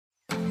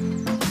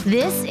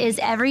This is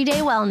Everyday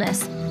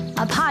Wellness,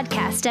 a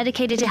podcast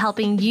dedicated to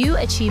helping you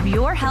achieve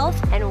your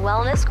health and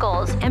wellness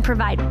goals and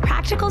provide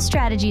practical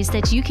strategies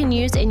that you can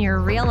use in your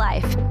real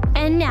life.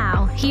 And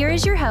now, here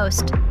is your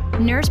host,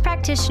 nurse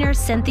practitioner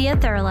Cynthia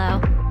Thurlow.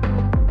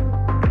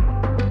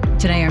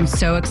 Today, I'm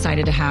so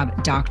excited to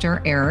have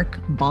Dr. Eric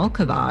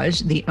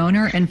Balcavage, the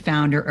owner and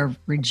founder of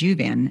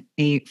Rejuvagen,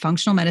 a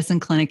functional medicine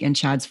clinic in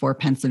Chadds Ford,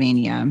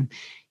 Pennsylvania.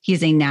 He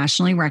is a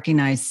nationally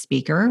recognized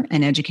speaker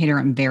and educator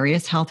on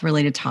various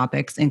health-related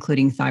topics,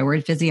 including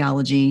thyroid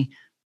physiology,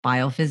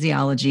 bile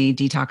physiology,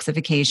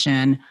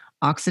 detoxification,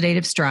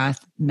 oxidative stress,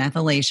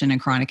 methylation,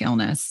 and chronic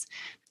illness.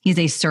 He's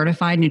a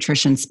certified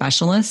nutrition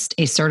specialist,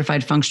 a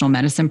certified functional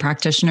medicine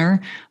practitioner,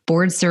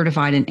 board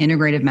certified in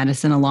integrative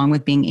medicine, along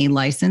with being a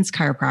licensed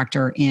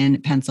chiropractor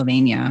in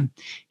Pennsylvania.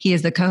 He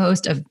is the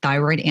co-host of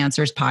Thyroid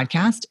Answers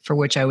podcast, for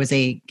which I was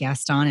a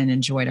guest on and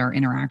enjoyed our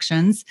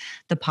interactions.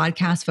 The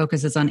podcast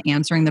focuses on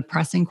answering the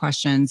pressing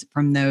questions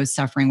from those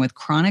suffering with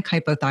chronic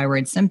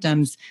hypothyroid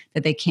symptoms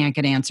that they can't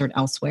get answered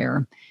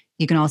elsewhere.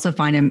 You can also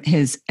find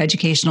his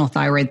educational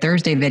Thyroid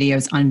Thursday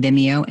videos on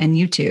Vimeo and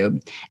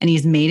YouTube. And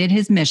he's made it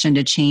his mission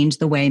to change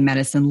the way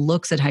medicine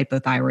looks at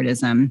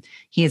hypothyroidism.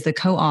 He is the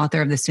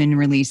co-author of the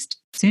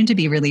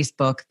soon-to-be released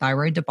book,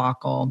 Thyroid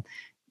Debacle,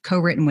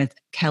 co-written with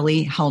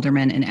Kelly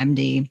Halderman, an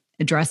MD,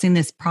 addressing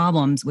these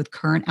problems with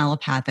current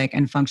allopathic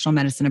and functional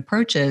medicine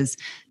approaches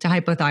to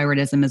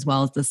hypothyroidism, as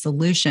well as the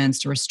solutions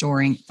to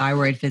restoring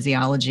thyroid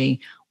physiology.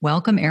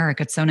 Welcome,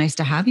 Eric. It's so nice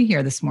to have you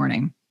here this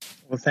morning.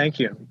 Well, thank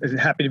you. I'm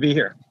happy to be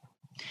here.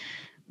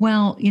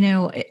 Well,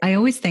 I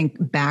always think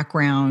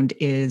background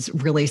is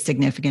really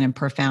significant and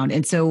profound.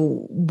 And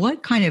so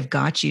what kind of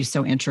got you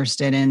so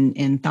interested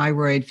in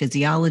thyroid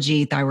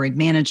physiology, thyroid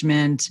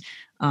management,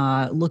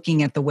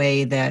 looking at the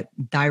way that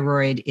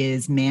thyroid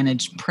is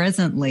managed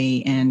presently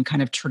in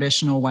kind of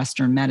traditional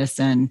Western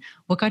medicine?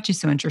 What got you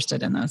so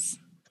interested in this?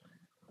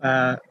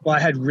 Well, I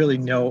had really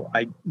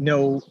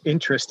no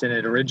interest in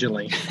it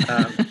originally,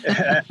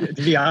 to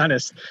be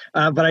honest.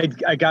 But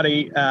I got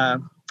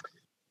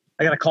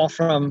a call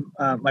from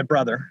my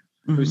brother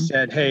who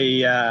said,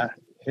 "Hey,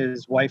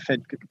 his wife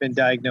had been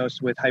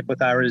diagnosed with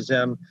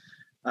hypothyroidism,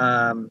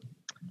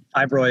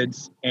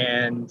 fibroids,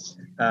 and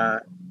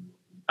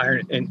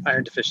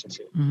iron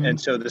deficiency." And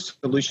so the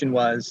solution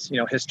was,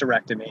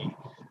 hysterectomy,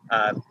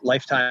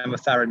 lifetime of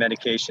thyroid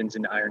medications,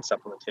 and iron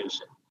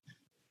supplementation.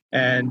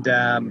 And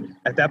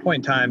at that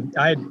point in time,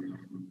 I had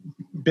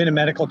been a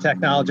medical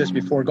technologist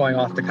before going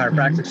off to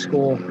chiropractic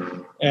school.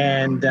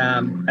 And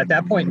at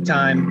that point in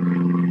time,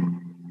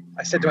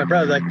 I said to my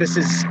brother, this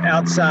is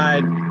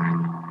outside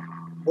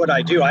what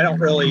I do. I don't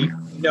really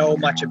know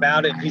much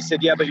about it. He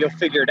said, "Yeah, but you'll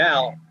figure it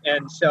out."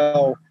 And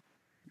so,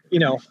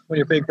 when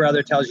your big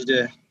brother tells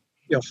you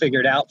you'll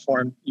figure it out for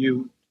him,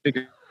 you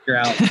figure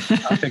out,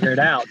 I'll figure it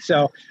out.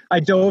 So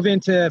I dove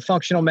into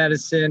functional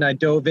medicine. I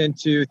dove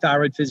into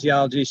thyroid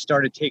physiology,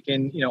 started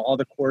taking, all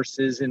the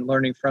courses and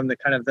learning from the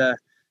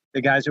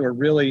guys who are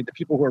really, the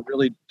people who are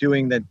really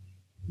doing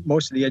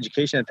most of the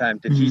education at the time.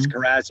 Detiz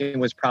Karazian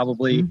was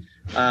probably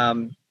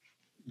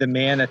the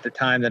man at the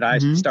time that I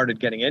started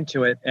getting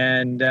into it.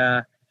 And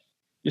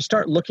you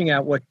start looking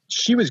at what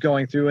she was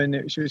going through,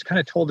 and she was kind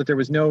of told that there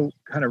was no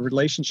kind of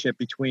relationship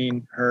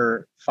between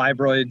her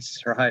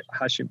fibroids, her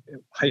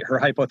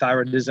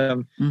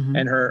hypothyroidism,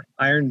 and her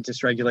iron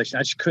dysregulation.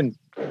 I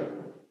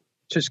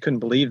just couldn't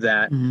believe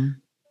that.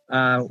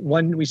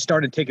 When we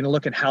started taking a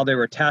look at how they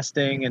were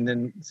testing and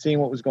then seeing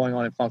what was going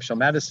on in functional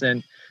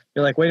medicine,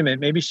 you're like, wait a minute,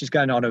 maybe she's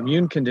got an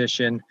autoimmune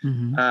condition.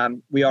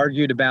 We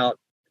argued about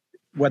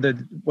what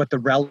the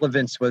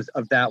relevance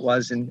of that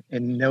was. And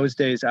in those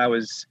days, I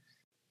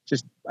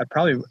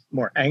probably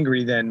more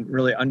angry than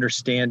really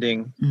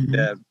understanding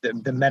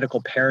the medical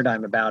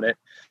paradigm about it.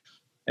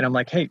 And I'm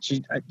like, hey,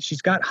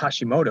 she's got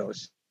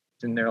Hashimoto's.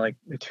 And they're like,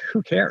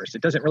 who cares?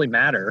 It doesn't really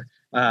matter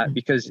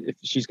because if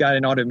she's got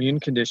an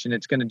autoimmune condition,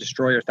 it's going to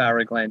destroy her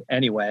thyroid gland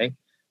anyway.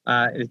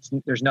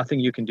 There's nothing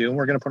you can do, and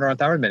we're going to put her on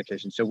thyroid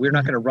medication. So we're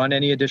not going to run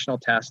any additional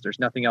tests. There's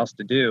nothing else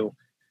to do.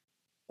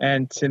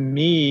 And to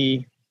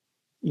me,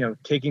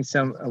 taking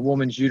a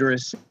woman's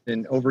uterus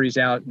and ovaries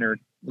out in her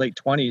late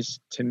 20s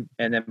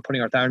and then putting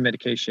our thyroid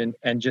medication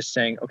and just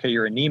saying, okay,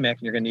 you're anemic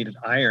and you're going to need an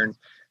iron,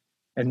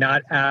 and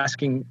not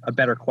asking a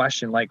better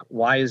question like,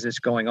 why is this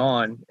going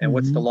on and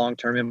what's the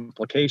long-term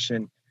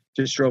implication,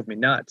 just drove me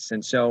nuts.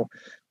 And so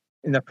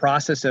in the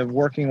process of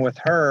working with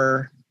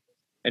her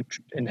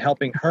and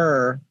helping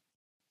her,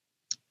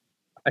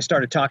 I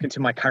started talking to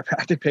my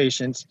chiropractic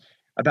patients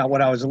about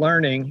what I was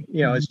learning.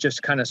 It's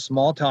just kind of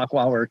small talk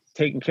while we're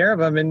taking care of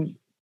them. And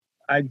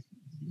I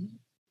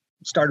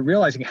started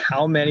realizing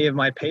how many of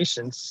my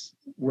patients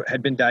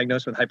had been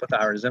diagnosed with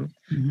hypothyroidism,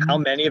 how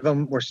many of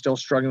them were still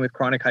struggling with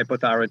chronic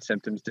hypothyroid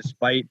symptoms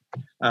despite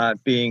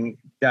being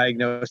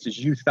diagnosed as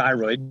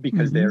euthyroid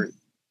because they're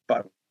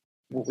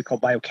what we call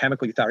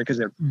biochemically thyroid because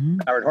their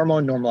thyroid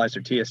hormone normalized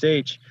their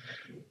TSH.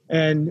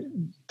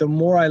 And the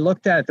more I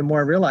looked at it, the more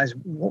I realized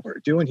what we're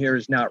doing here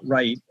is not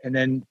right. And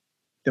then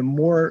the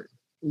more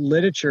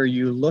literature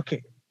you look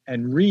at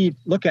and read,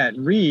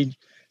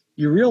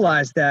 you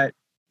realize that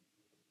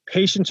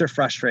patients are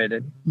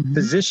frustrated,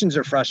 physicians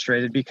are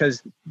frustrated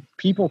because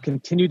people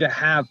continue to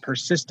have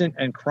persistent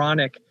and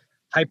chronic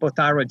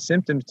hypothyroid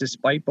symptoms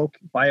despite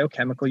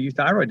biochemical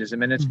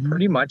euthyroidism. And it's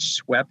pretty much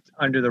swept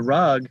under the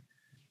rug.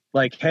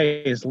 Like,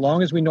 hey, as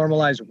long as we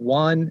normalize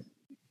one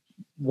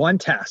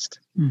test,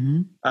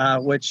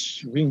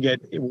 which we can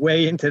get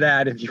way into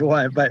that if you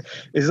want, but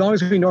as long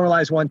as we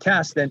normalize one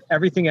test, then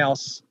everything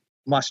else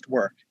must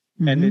work.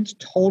 And it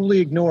totally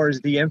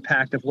ignores the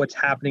impact of what's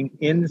happening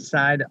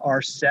inside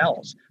our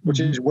cells, which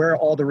is where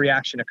all the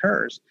reaction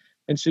occurs.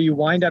 And so you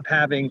wind up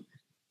having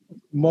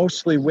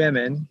mostly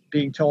women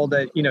being told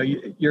that,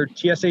 your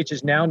TSH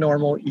is now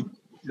normal.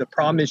 The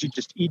problem is you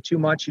just eat too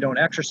much. You don't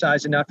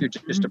exercise enough. You're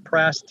just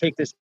depressed. Take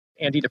this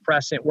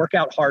antidepressant, work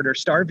out harder,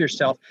 starve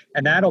yourself,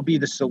 and that'll be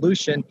the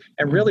solution.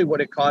 And really what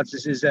it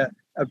causes is a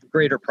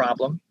greater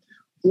problem.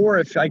 Or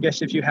if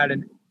you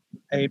had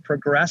a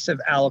progressive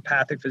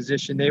allopathic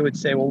physician, they would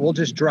say, well, we'll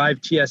just drive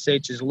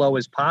TSH as low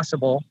as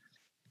possible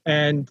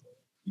and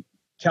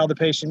tell the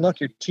patient, look,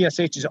 your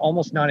TSH is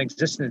almost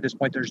non-existent at this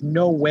point. There's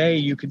no way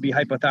you could be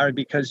hypothyroid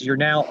because you're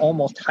now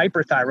almost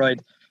hyperthyroid.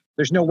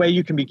 There's no way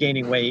you can be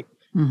gaining weight.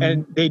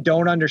 And they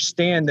don't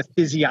understand the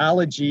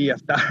physiology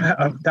of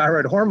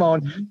thyroid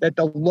hormone, that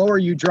the lower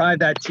you drive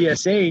that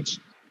TSH,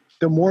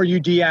 the more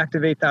you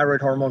deactivate thyroid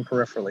hormone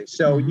peripherally.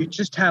 So you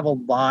just have a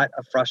lot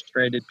of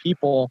frustrated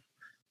people.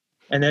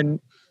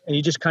 And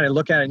you just kind of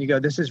look at it and you go,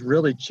 this is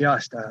really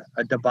just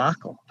a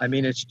debacle. I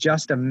mean, it's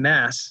just a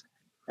mess.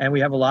 And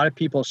we have a lot of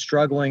people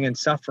struggling and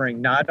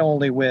suffering, not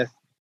only with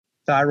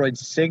thyroid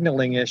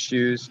signaling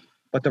issues,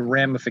 but the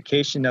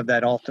ramification of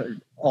that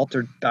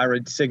altered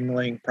thyroid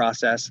signaling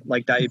process,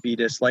 like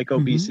diabetes, like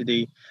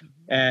obesity,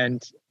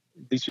 and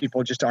these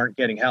people just aren't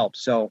getting help.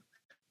 So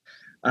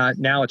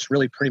now it's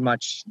really pretty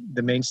much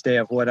the mainstay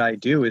of what I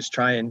do is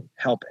try and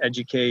help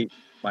educate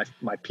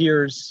my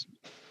peers,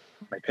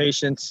 my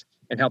patients,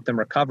 and help them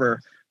recover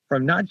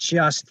from not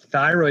just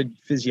thyroid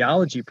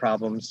physiology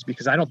problems,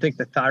 because I don't think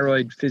the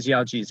thyroid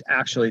physiology is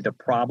actually the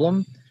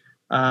problem.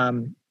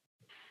 But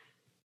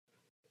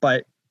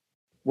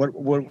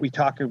what we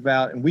talk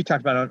about, and we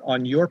talked about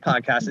on your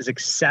podcast, is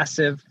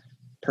excessive,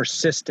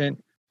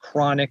 persistent,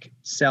 chronic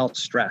cell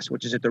stress,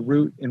 which is at the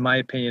root, in my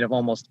opinion, of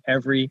almost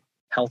every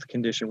health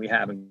condition we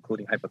have,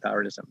 including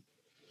hypothyroidism.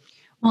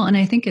 Well, and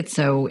I think it's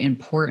so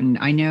important.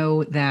 I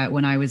know that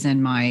when I was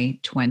in my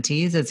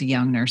 20s as a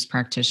young nurse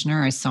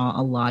practitioner, I saw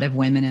a lot of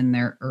women in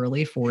their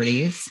early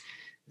 40s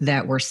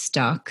that were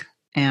stuck,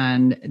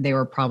 and they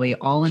were probably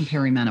all in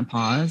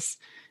perimenopause.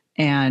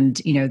 And,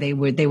 they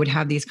would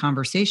have these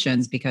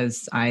conversations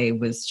because I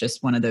was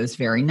just one of those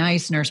very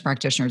nice nurse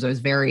practitioners. I was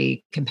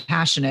very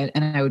compassionate,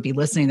 and I would be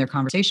listening to their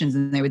conversations,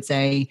 and they would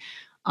say,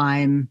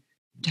 I'm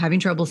having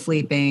trouble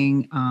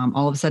sleeping.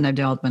 All of a sudden I've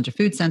developed a bunch of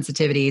food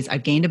sensitivities.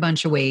 I've gained a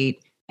bunch of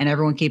weight, and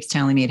everyone keeps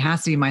telling me it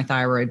has to be my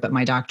thyroid, but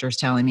my doctor's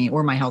telling me,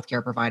 or my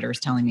healthcare provider is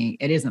telling me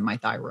it isn't my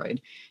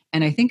thyroid.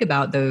 And I think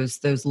about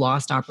those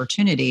lost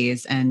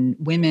opportunities, and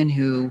women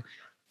who,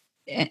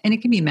 and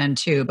it can be men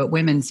too, but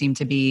women seem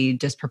to be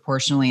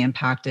disproportionately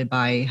impacted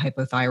by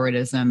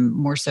hypothyroidism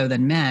more so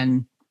than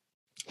men,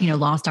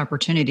 lost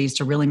opportunities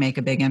to really make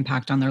a big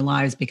impact on their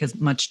lives because,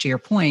 much to your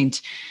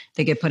point,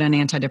 they get put on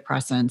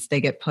antidepressants, they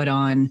get put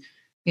on,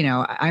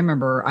 I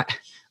remember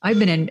I've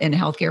been in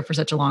healthcare for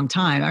such a long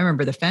time. I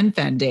remember the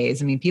fen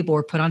days. I mean, people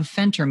were put on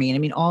phentermine. I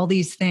mean, all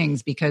these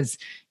things because,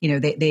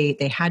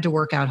 they had to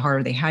work out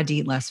harder. They had to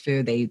eat less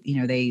food.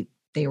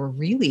 They were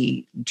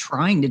really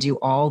trying to do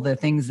all the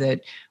things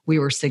that we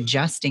were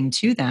suggesting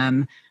to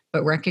them,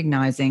 but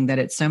recognizing that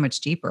it's so much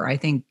deeper. I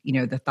think,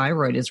 the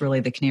thyroid is really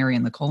the canary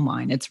in the coal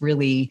mine. It's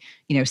really,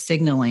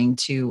 signaling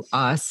to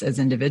us as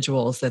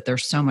individuals that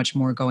there's so much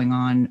more going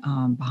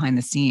on behind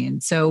the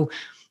scenes. So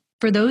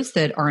for those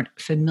that aren't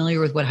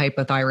familiar with what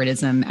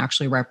hypothyroidism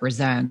actually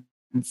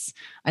represents,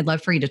 I'd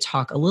love for you to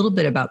talk a little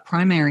bit about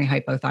primary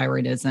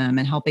hypothyroidism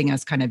and helping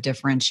us kind of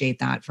differentiate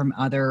that from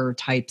other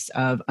types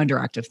of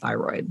underactive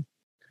thyroid.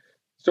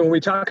 So when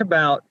we talk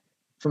about,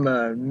 from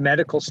a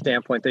medical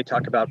standpoint, they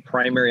talk about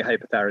primary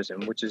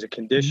hypothyroidism, which is a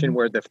condition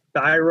where the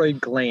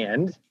thyroid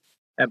gland,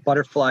 that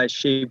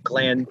butterfly-shaped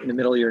gland in the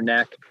middle of your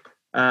neck,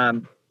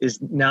 is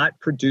not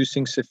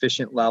producing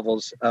sufficient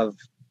levels of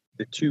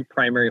the two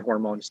primary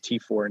hormones,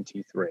 T4 and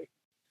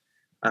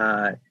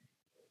T3.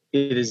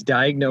 It is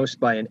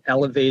diagnosed by an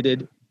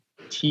elevated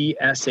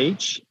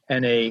TSH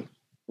and a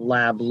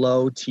lab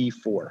low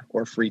T4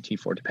 or free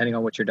T4, depending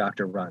on what your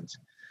doctor runs.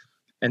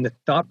 And the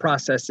thought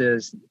process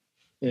is,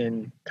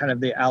 in kind of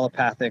the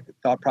allopathic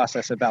thought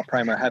process about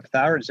primary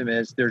hypothyroidism,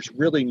 is there's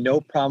really no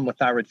problem with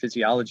thyroid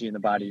physiology in the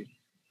body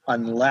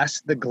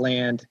unless the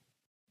gland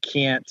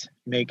can't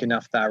make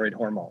enough thyroid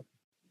hormone.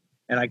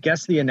 And I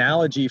guess the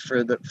analogy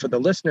for the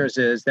listeners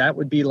is that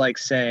would be like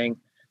saying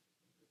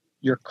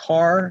your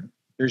car,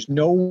 there's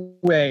no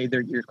way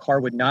that your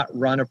car would not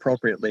run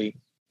appropriately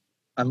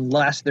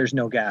unless there's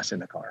no gas in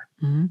the car.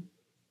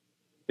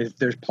 If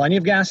there's plenty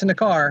of gas in the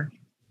car,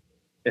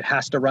 it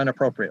has to run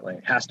appropriately.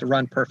 It has to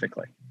run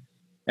perfectly.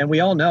 And we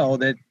all know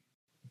that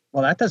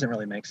well, that doesn't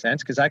really make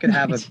sense because I could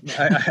have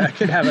I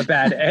could have a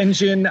bad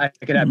engine, I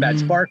could have bad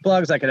spark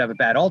plugs, I could have a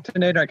bad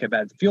alternator, I could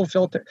have a bad fuel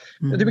filter,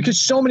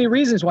 because so many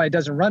reasons why it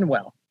doesn't run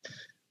well.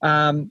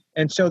 And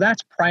so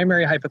that's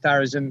primary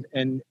hypothyroidism.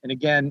 And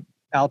again,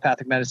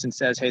 allopathic medicine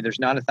says, hey, there's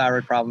not a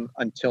thyroid problem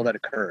until that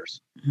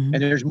occurs. And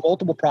there's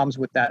multiple problems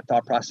with that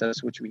thought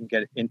process, which we can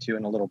get into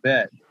in a little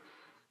bit.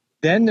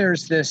 Then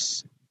there's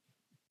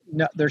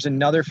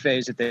another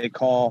phase that it's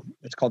called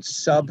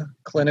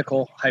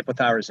subclinical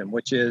hypothyroidism,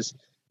 which is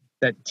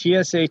that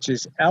TSH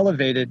is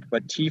elevated,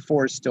 but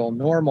T4 is still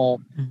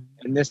normal.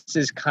 And this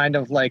is kind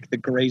of like the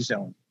gray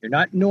zone. You're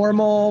not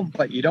normal,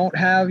 but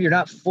you're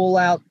not full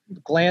out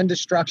gland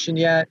destruction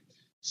yet.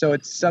 So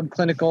it's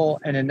subclinical.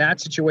 And in that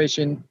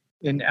situation,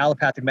 in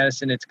allopathic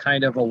medicine, it's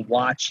kind of a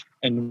watch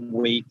and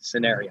wait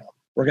scenario.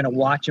 We're going to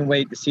watch and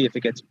wait to see if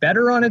it gets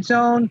better on its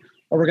own,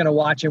 or we're going to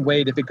watch and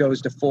wait if it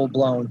goes to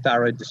full-blown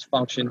thyroid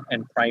dysfunction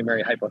and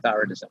primary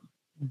hypothyroidism.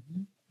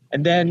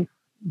 And then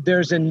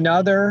there's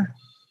another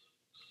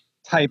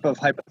type of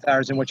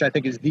hypothyroidism, which I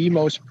think is the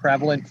most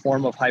prevalent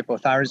form of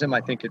hypothyroidism.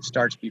 I think it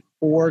starts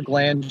before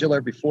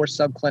glandular, before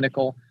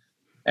subclinical,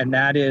 and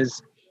that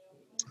is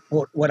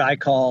what I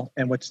call,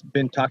 and what's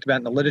been talked about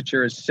in the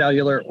literature, is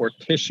cellular or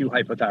tissue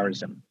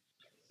hypothyroidism.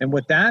 And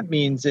what that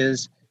means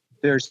is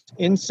there's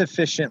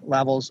insufficient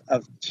levels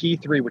of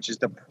T3, which is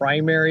the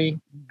primary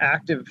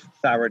active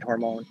thyroid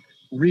hormone,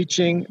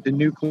 reaching the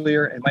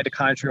nuclear and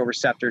mitochondrial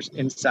receptors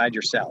inside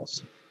your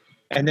cells.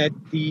 And that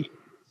the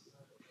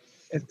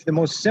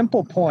most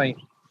simple point,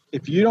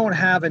 if you don't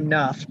have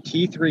enough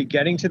T3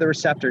 getting to the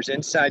receptors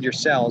inside your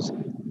cells,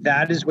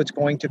 that is what's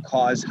going to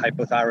cause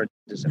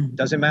hypothyroidism.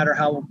 Doesn't matter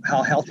how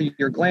healthy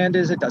your gland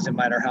is. It doesn't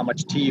matter how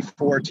much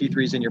T4,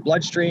 T3 is in your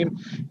bloodstream.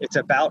 It's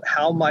about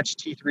how much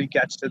T3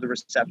 gets to the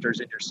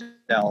receptors in your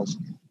cells,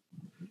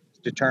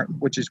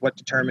 which is what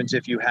determines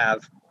if you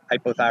have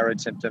hypothyroid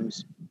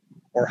symptoms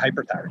or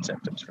hyperthyroid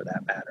symptoms for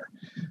that matter.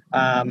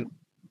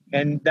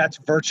 And that's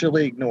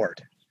virtually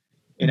ignored.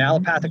 In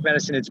allopathic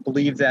medicine, it's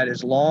believed that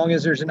as long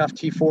as there's enough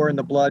T4 in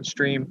the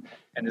bloodstream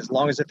and as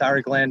long as the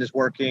thyroid gland is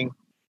working,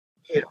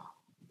 it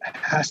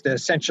has to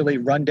essentially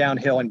run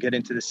downhill and get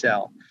into the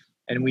cell.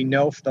 And we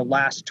know for the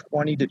last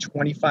 20 to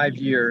 25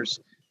 years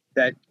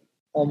that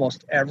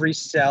almost every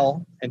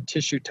cell and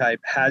tissue type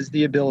has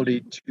the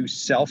ability to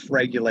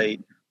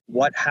self-regulate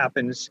what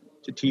happens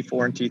to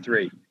T4 and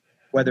T3,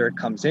 whether it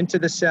comes into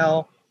the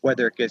cell,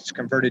 whether it gets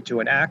converted to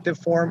an active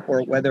form,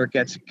 or whether it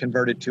gets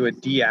converted to a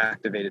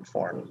deactivated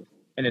form.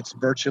 And it's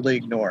virtually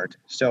ignored.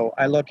 So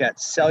I look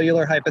at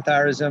cellular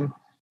hypothyroidism,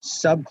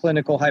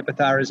 subclinical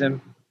hypothyroidism,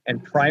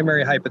 and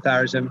primary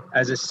hypothyroidism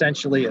as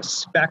essentially a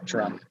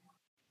spectrum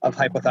of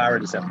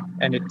hypothyroidism.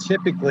 And it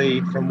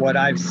typically, from what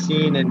I've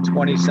seen in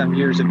 20 some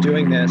years of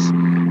doing this,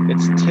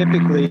 it's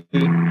typically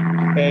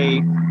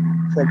a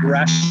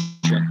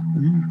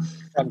progression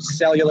from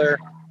cellular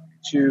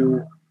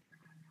to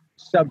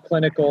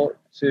subclinical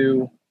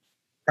to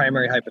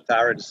primary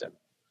hypothyroidism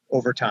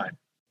over time.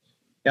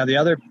 Now, the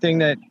other thing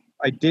that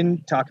I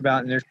didn't talk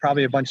about, and there's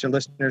probably a bunch of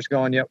listeners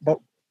going, yeah, but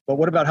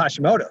what about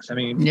Hashimoto's? I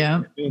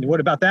mean, what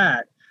about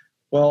that?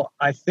 Well,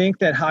 I think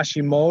that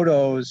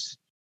Hashimoto's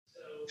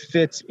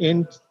fits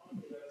in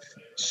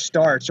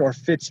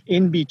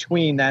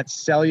between that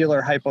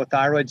cellular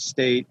hypothyroid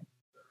state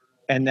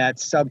and that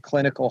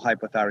subclinical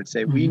hypothyroid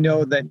state. We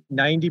know that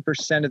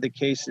 90% of the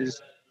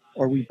cases,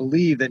 or we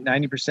believe that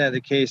 90% of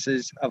the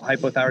cases of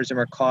hypothyroidism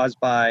are caused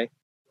by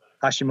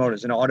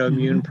Hashimoto's, an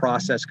autoimmune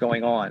process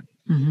going on.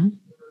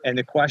 And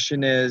the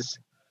question is,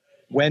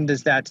 when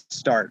does that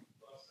start?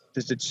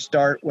 Does it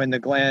start when the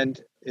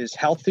gland is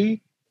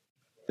healthy?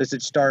 Does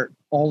it start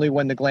only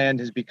when the gland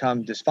has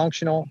become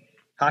dysfunctional?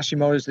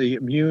 Hashimoto's, the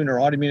immune or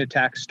autoimmune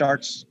attack,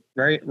 starts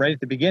right at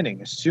the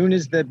beginning. As soon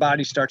as the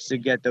body starts to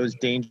get those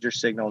danger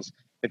signals,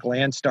 the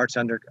gland starts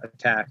under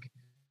attack.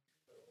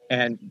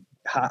 And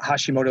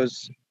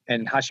Hashimoto's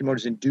and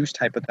Hashimoto's induced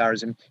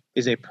hypothyroidism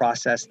is a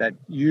process that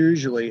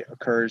usually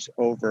occurs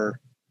over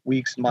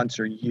weeks, months,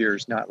 or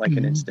years, not like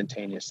an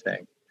instantaneous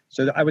thing.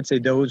 So I would say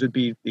those would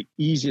be the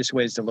easiest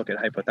ways to look at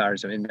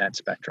hypothyroidism in that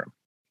spectrum.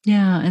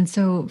 Yeah. And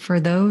so for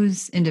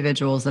those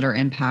individuals that are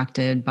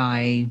impacted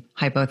by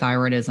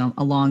hypothyroidism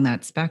along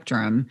that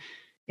spectrum,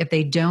 if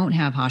they don't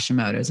have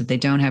Hashimoto's, if they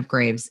don't have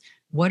Graves',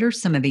 what are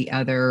some of the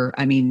other,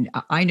 I mean,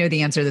 I know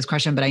the answer to this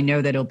question, but I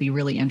know that it'll be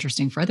really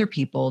interesting for other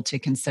people to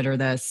consider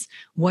this.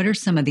 What are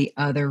some of the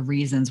other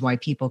reasons why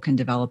people can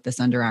develop this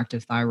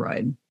underactive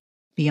thyroid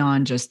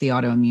beyond just the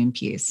autoimmune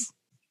piece?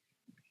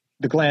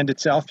 The gland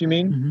itself, you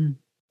mean?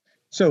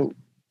 So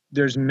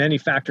there's many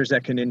factors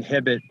that can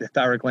inhibit the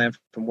thyroid gland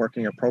from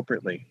working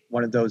appropriately.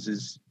 One of those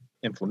is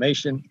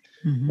inflammation.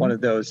 One of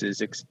those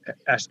is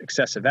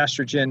excessive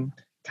estrogen,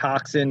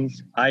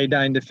 toxins,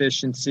 iodine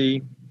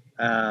deficiency.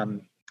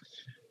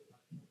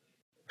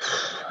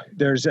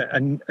 There's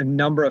a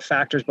number of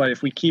factors, but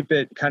if we keep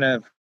it kind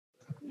of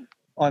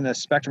on the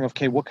spectrum of,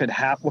 okay, what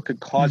could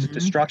cause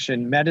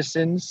destruction?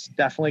 Medicines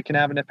definitely can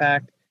have an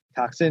impact.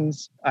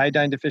 Toxins,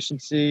 iodine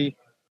deficiency,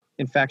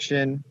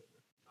 infection.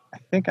 I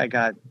think I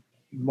got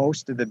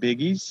most of the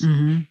biggies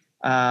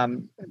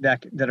Mm-hmm.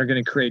 that are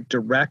going to create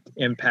direct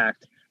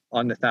impact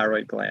on the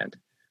thyroid gland.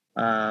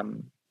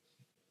 And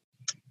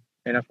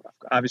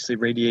obviously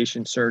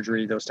radiation,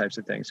 surgery, those types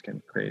of things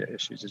can create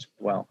issues as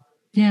well.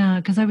 Yeah,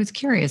 because I was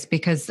curious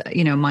because,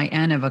 my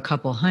N of a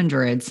couple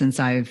hundred since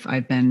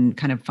I've been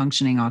kind of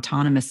functioning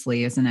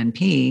autonomously as an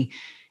NP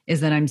is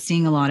that I'm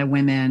seeing a lot of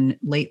women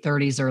late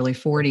 30s, early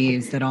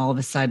 40s that all of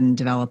a sudden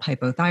develop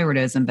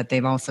hypothyroidism, but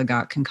they've also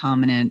got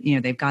concomitant,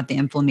 they've got the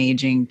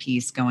inflammaging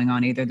piece going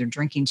on. Either they're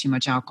drinking too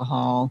much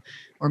alcohol,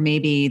 or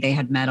maybe they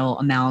had metal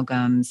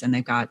amalgams and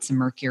they've got some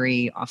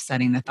mercury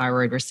offsetting the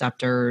thyroid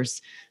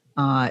receptors.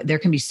 There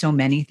can be so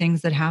many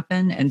things that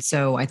happen. And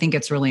so I think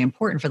it's really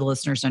important for the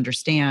listeners to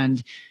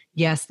understand,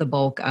 yes, the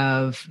bulk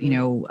of,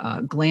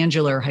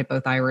 glandular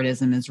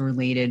hypothyroidism is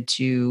related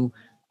to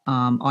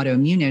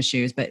autoimmune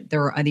issues, but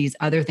there are these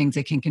other things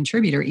that can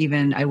contribute, or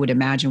even I would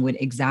imagine would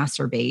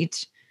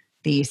exacerbate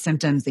the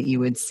symptoms that you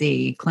would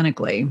see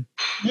clinically.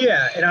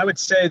 Yeah, and I would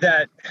say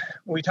that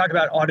when we talk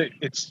about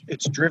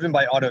it's driven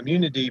by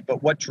autoimmunity,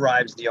 but what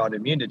drives the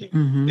autoimmunity?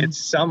 Mm-hmm.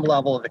 It's some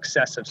level of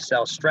excessive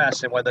cell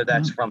stress, and whether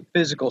that's from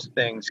physical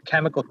things,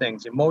 chemical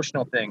things,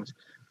 emotional things,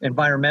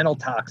 environmental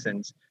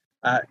toxins,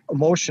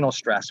 emotional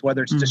stress,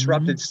 whether it's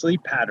disrupted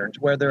sleep patterns,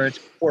 whether it's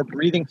poor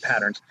breathing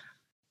patterns.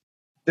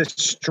 The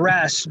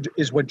stress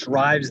is what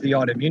drives the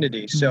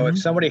autoimmunity. So if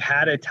somebody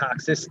had a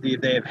toxicity,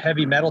 if they have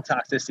heavy metal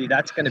toxicity,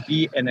 that's going to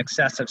be an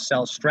excessive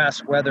cell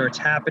stress, whether it's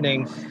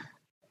happening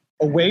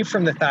away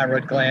from the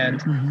thyroid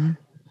gland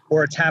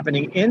or it's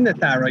happening in the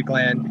thyroid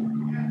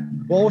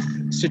gland. Both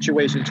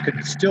situations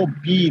could still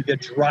be the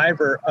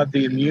driver of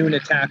the immune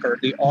attack or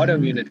the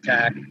autoimmune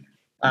attack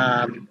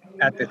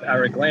at the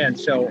thyroid gland.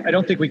 So I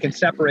don't think we can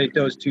separate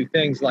those two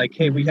things like,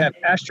 hey, we have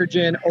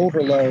estrogen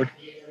overload.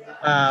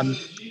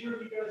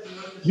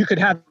 You could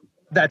have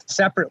that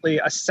separately,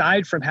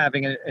 aside from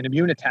having an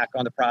immune attack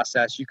on the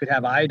process. You could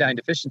have iodine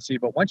deficiency,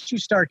 but once you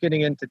start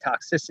getting into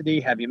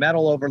toxicity, heavy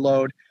metal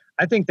overload,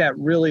 I think that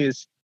really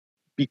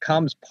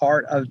becomes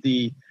part of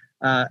the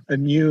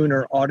immune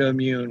or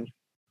autoimmune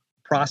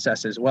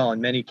process as well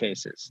in many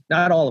cases.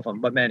 Not all of them,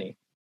 but many.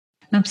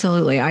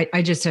 Absolutely.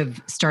 I just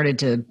have started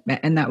to,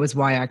 and that was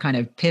why I kind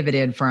of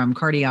pivoted from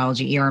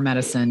cardiology, ER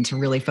medicine to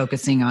really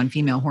focusing on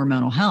female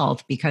hormonal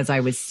health, because I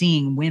was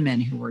seeing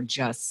women who were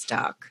just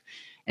stuck.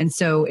 And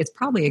so it's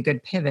probably a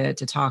good pivot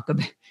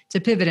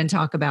to pivot and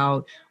talk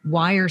about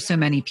why are so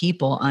many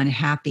people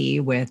unhappy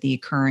with the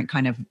current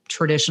kind of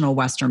traditional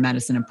Western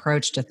medicine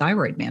approach to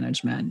thyroid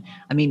management.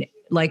 I mean,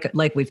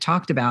 like we've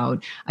talked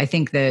about, I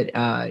think that,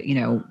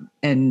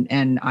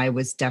 and I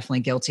was definitely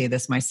guilty of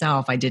this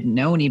myself. I didn't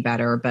know any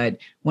better, but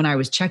when I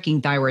was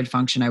checking thyroid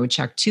function, I would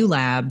check 2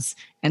 labs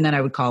and then I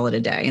would call it a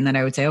day. And then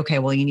I would say, okay,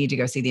 well, you need to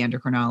go see the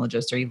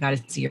endocrinologist or you've got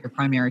to see your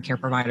primary care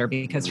provider,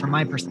 because from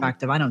my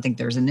perspective, I don't think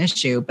there's an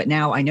issue, but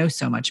now I know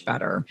so much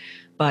better.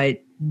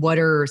 But what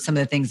are some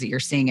of the things that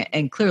you're seeing?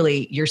 And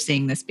clearly you're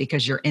seeing this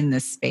because you're in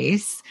this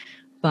space.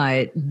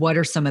 But what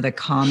are some of the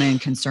common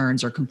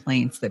concerns or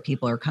complaints that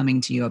people are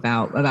coming to you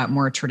about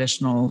more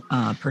traditional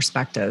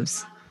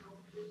perspectives?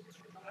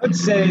 I would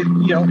say,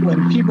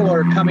 when people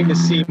are coming to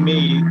see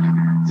me,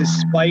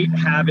 despite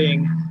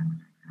having,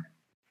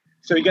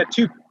 so you got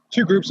two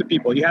groups of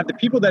people. You have the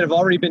people that have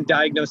already been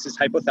diagnosed as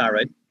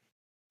hypothyroid.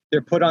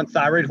 They're put on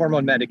thyroid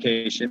hormone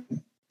medication,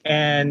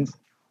 and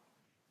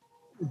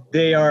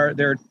their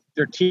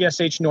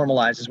TSH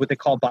normalizes, what they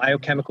call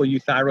biochemical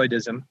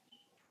euthyroidism,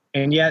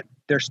 and yet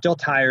they're still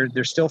tired,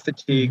 they're still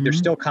fatigued, they're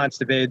still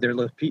constipated, their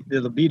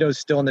libido is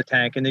still in the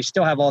tank, and they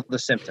still have all the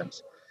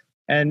symptoms.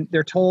 And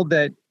they're told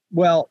that,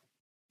 well,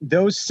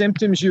 those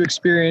symptoms you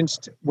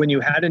experienced when you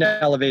had an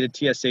elevated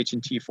TSH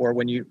and T4,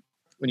 when you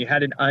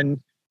had an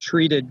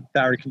untreated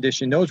thyroid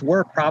condition, those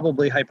were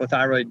probably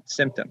hypothyroid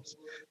symptoms.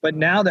 But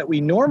now that we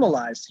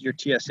normalize your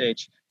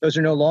TSH, those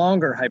are no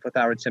longer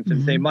hypothyroid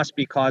symptoms. They must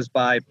be caused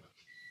by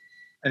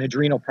an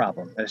adrenal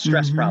problem, a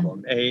stress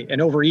problem, an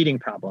overeating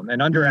problem, an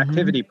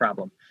underactivity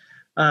problem.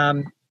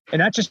 And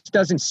that just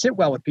doesn't sit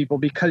well with people,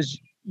 because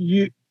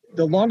the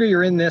longer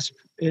you're in this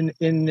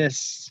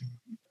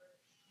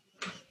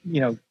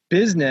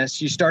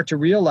business, you start to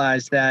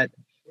realize that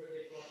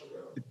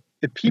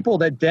the people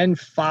that then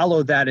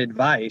follow that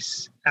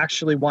advice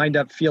actually wind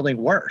up feeling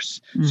worse.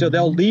 So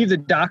they'll leave the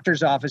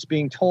doctor's office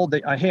being told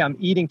that, hey, I'm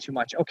eating too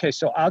much. Okay,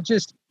 so I'll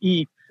just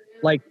eat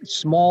like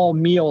small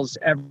meals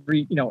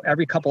every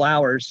couple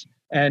hours,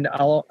 and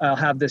I'll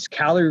have this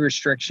calorie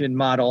restriction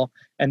model,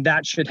 and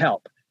that should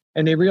help.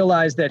 And they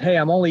realize that, hey,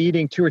 I'm only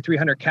eating 200 or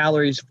 300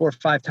 calories 4 or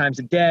 5 times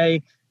a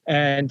day,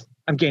 and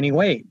I'm gaining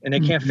weight, and they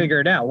can't figure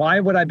it out. Why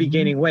would I be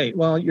gaining weight?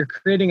 Well, you're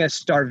creating a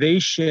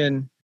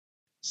starvation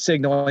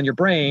signal in your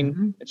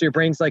brain. And so your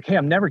brain's like, hey,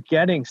 I'm never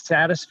getting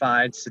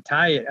satisfied,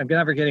 satiety. I'm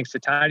never getting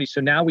satiety. So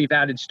now we've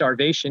added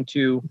starvation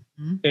to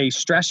a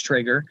stress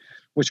trigger,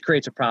 which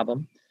creates a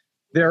problem.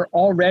 They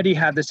already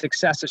have this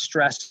excessive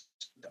stress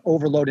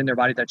overload in their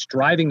body that's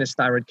driving this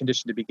thyroid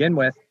condition to begin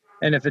with.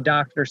 And if the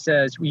doctor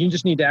says, well, you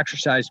just need to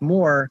exercise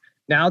more,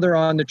 now they're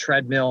on the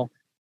treadmill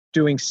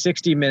doing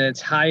 60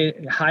 minutes,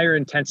 higher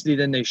intensity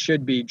than they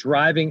should be,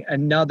 driving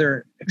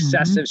another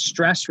excessive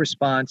stress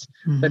response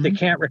that they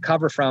can't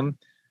recover from.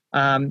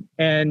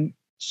 And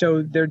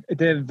so the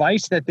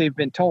advice that they've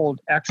been told,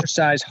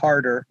 exercise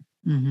harder,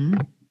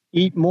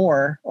 eat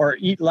more or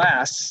eat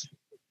less,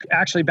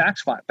 actually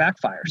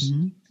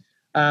backfires.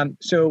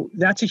 So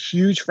that's a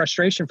huge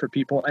frustration for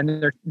people.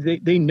 And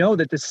they know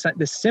that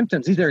the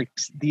symptoms, these are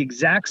the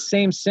exact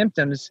same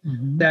symptoms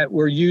that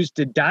were used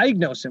to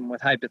diagnose them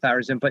with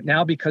hypothyroidism. But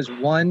now because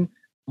one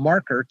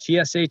marker,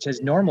 TSH,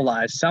 has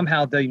normalized,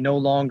 somehow they no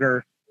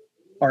longer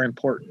are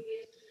important.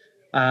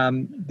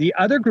 The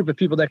other group of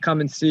people that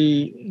come and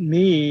see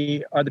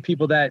me are the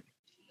people that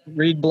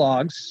read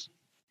blogs.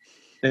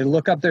 They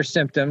look up their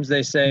symptoms.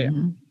 They say,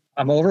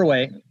 I'm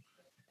overweight.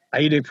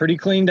 I eat a pretty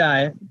clean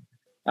diet.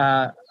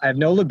 I have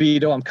no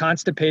libido. I'm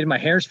constipated. My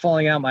hair's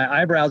falling out.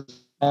 My eyebrows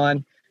are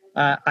on.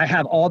 I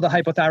have all the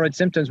hypothyroid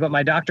symptoms, but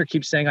my doctor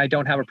keeps saying I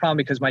don't have a problem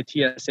because my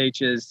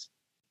TSH is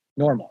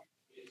normal.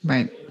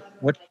 Right.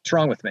 What's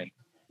wrong with me?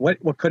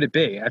 What could it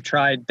be? I've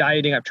tried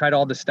dieting. I've tried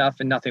all this stuff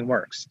and nothing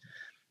works.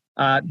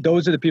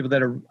 Those are the people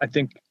that I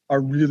think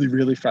are really,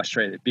 really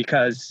frustrated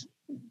because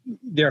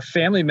their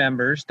family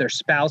members, their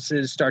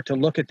spouses start to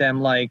look at them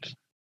like.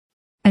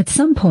 At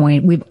some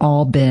point, we've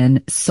all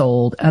been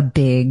sold a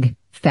big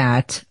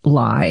fat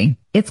lie.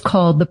 It's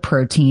called the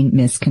protein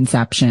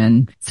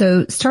misconception.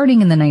 So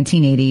starting in the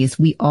 1980s,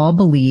 we all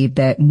believed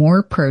that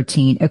more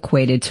protein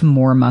equated to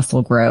more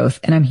muscle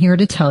growth. And I'm here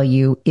to tell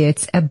you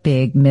it's a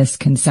big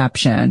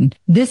misconception.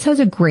 This has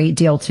a great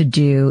deal to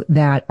do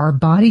that our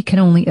body can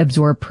only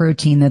absorb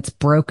protein that's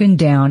broken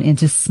down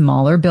into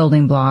smaller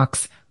building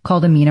blocks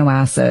called amino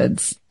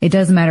acids. It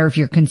doesn't matter if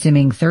you're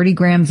consuming 30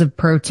 grams of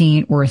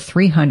protein or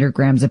 300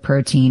 grams of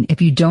protein.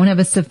 If you don't have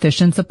a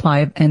sufficient supply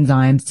of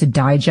enzymes to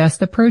digest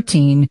the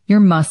protein,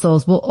 your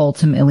muscles will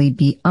ultimately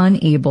be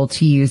unable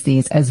to use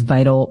these as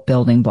vital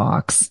building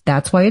blocks.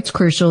 That's why it's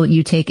crucial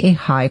you take a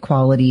high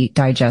quality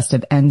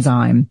digestive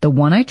enzyme. The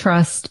one I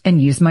trust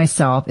and use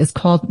myself is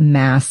called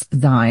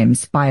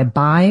Masszymes by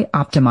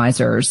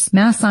Optimizers.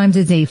 Masszymes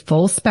is a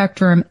full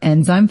spectrum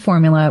enzyme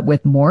formula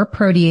with more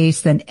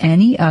protease than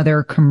any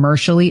other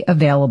commercially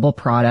available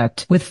product,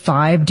 with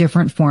 5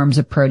 different forms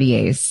of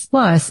protease.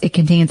 Plus, it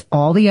contains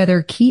all the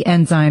other key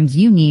enzymes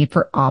you need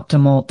for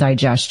optimal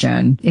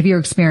digestion. If you're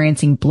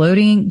experiencing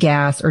bloating,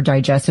 gas, or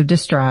digestive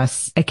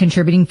distress, a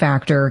contributing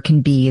factor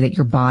can be that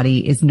your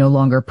body is no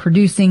longer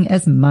producing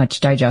as much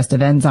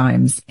digestive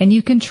enzymes. And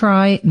you can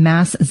try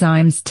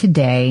Masszymes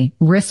today,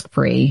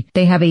 risk-free.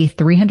 They have a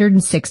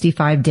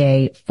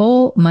 365-day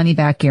full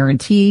money-back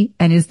guarantee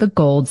and is the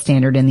gold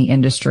standard in the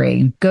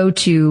industry. Go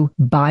to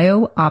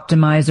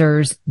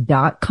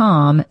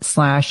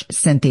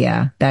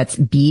bioptimizers.com/Cynthia. That's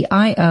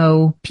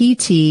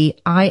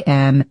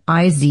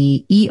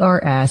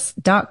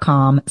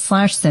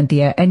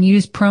bioptimizers.com/Cynthia and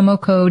use promo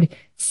code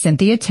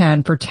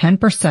Cynthia10 for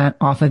 10%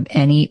 off of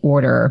any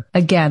order.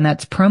 Again,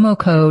 that's promo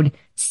code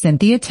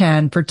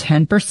Cynthia10 for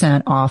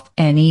 10% off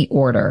any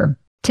order.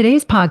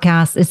 Today's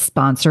podcast is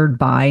sponsored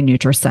by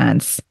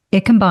NutriSense.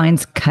 It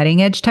combines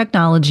cutting-edge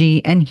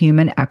technology and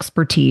human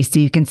expertise so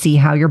you can see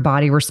how your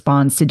body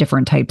responds to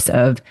different types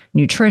of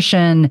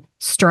nutrition,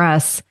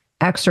 stress,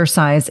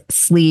 exercise,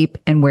 sleep,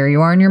 and where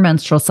you are in your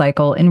menstrual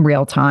cycle in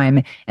real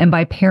time. And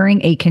by pairing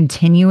a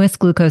continuous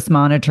glucose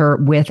monitor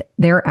with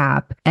their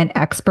app and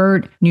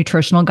expert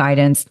nutritional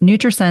guidance,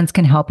 NutriSense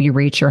can help you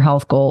reach your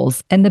health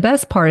goals. And the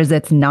best part is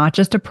it's not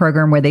just a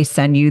program where they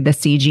send you the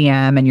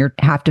CGM and you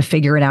have to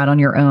figure it out on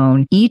your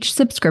own. Each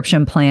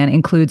subscription plan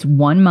includes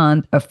 1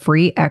 month of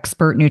free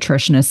expert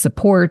nutritionist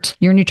support.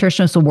 Your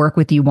nutritionist will work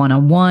with you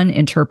one-on-one,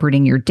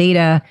 interpreting your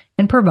data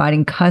and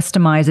providing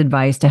customized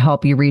advice to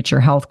help you reach your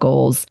health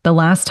goals. The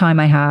last time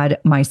I had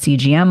my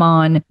CGM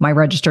on, my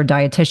registered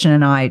dietitian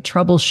and I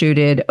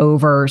troubleshooted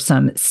over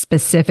some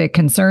specific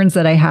concerns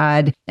that I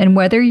had. And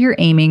whether you're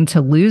aiming to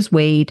lose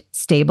weight,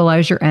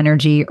 stabilize your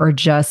energy, or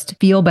just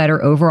feel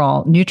better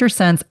overall,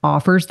 NutriSense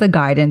offers the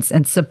guidance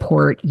and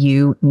support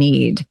you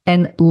need.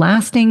 And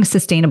lasting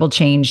sustainable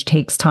change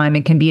takes time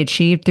and can be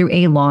achieved through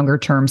a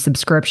longer-term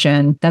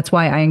subscription. That's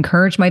why I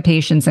encourage my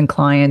patients and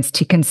clients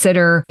to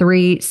consider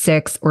 3,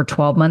 6, or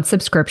 12-month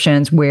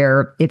subscriptions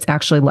where it's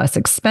actually less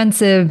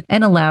expensive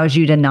and allows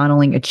you to not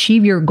only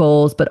achieve your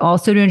goals, but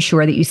also to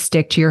ensure that you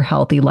stick to your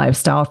healthy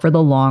lifestyle for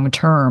the long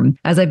term.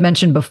 As I've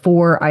mentioned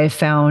before, I have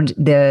found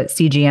the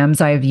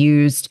CGMs I've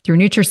used through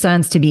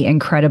NutriSense to be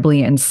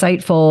incredibly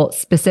insightful,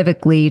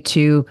 specifically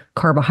to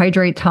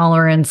carbohydrate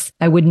tolerance.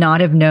 I would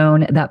not have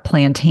known that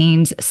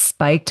plantains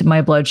spiked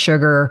my blood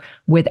sugar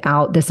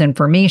without this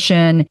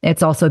information.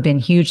 It's also been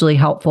hugely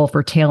helpful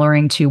for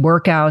tailoring to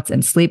workouts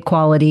and sleep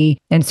quality.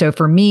 And so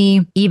for me,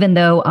 even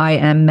though I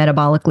am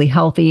metabolically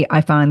healthy,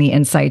 I find the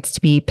insights to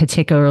be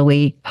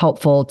particularly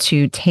helpful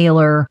to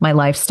tailor my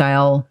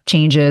lifestyle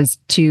changes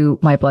to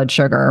my blood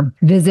sugar.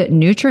 Visit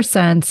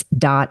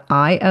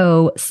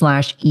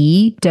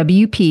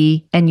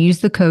nutrisense.io/EWP and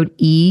use the code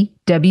EWP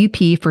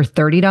WP for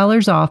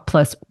 $30 off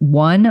plus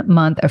 1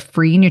 month of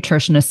free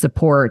nutritionist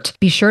support.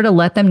 Be sure to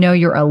let them know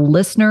you're a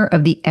listener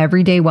of the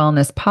Everyday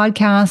Wellness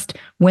podcast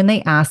when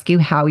they ask you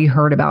how you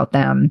heard about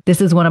them.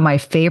 This is one of my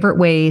favorite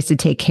ways to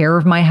take care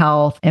of my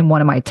health and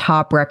one of my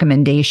top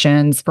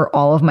recommendations for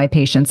all of my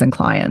patients and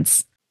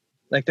clients.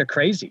 Like they're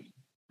crazy.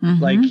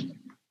 Like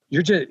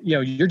you're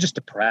just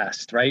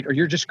depressed, right? Or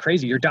you're just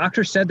crazy. Your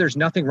doctor said there's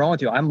nothing wrong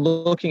with you. I'm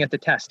looking at the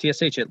test,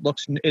 TSH.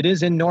 It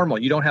is in normal.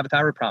 You don't have a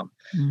thyroid problem.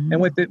 And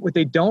what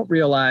they don't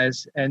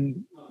realize,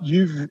 and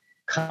you've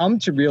come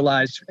to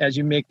realize as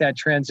you make that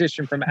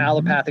transition from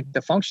allopathic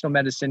to functional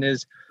medicine,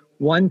 is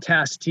one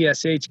test,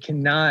 TSH,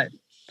 cannot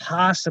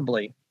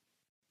possibly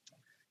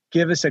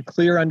give us a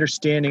clear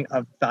understanding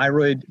of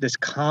thyroid, this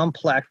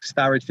complex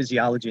thyroid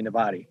physiology in the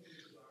body.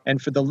 And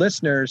for the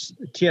listeners,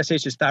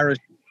 TSH is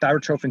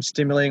thyrotrophin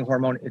stimulating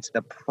hormone. It's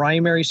the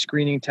primary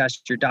screening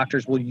test your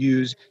doctors will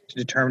use to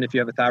determine if you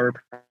have a thyroid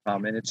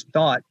problem. And it's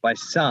thought by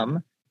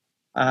some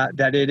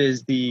that it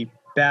is the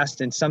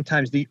best and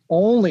sometimes the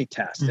only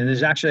test. And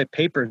there's actually a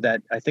paper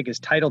that I think is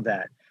titled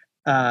that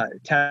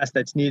test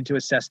that's needed to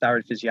assess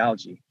thyroid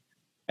physiology.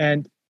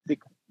 And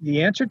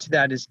the answer to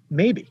that is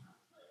maybe.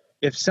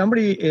 If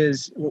somebody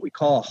is what we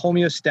call a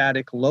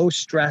homeostatic, low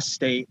stress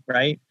state,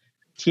 right?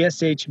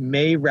 TSH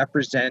may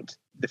represent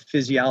the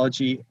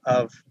physiology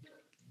of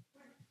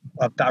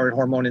thyroid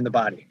hormone in the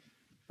body.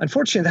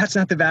 Unfortunately, that's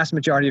not the vast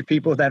majority of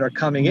people that are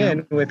coming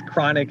in with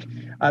chronic,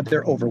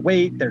 they're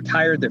overweight, they're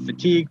tired, they're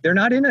fatigued. They're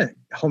not in a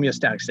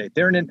homeostatic state.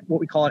 They're in what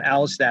we call an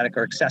allostatic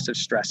or excessive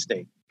stress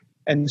state.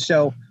 And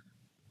so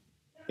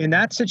in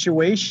that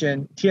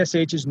situation,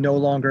 TSH is no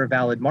longer a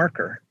valid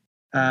marker.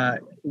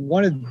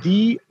 One of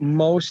the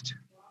most,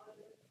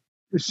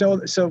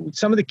 so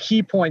some of the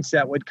key points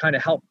that would kind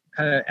of help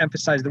kind of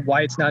emphasize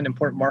why it's not an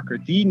important marker.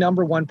 The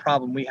number one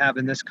problem we have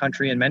in this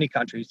country and many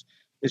countries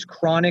is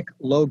chronic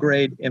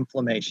low-grade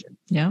inflammation.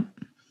 Yeah.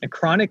 And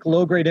chronic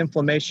low-grade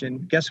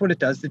inflammation, guess what it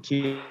does to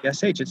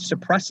TSH? It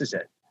suppresses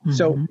it.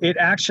 So it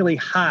actually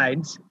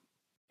hides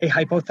a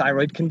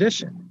hypothyroid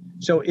condition.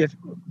 So if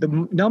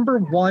the number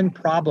one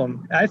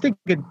problem, I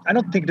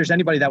don't think there's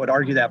anybody that would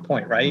argue that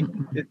point, right?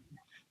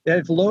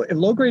 If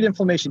low-grade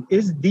inflammation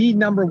is the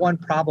number one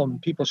problem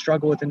people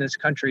struggle with in this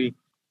country,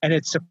 and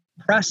it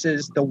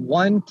suppresses the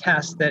one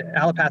test that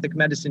allopathic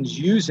medicine is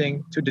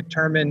using to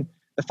determine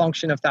the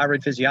function of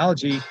thyroid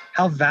physiology,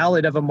 how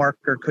valid of a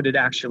marker could it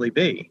actually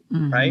be,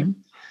 right?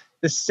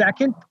 The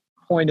second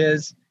point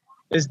is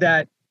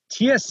that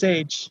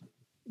TSH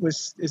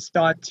is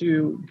thought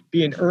to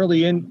be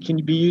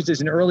can be used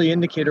as an early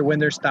indicator when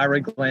there's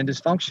thyroid gland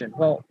dysfunction.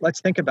 Well,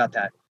 let's think about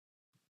that.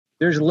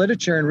 There's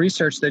literature and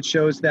research that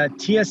shows that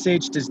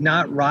TSH does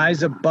not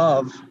rise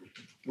above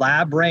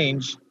lab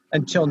range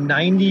until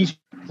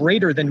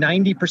greater than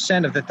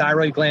 90% of the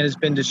thyroid gland has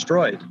been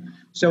destroyed.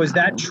 So is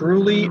that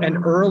truly an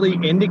early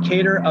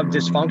indicator of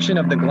dysfunction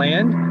of the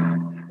gland?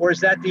 Or is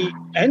that the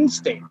end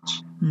stage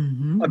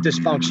of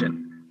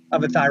dysfunction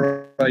of a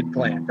thyroid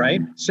gland,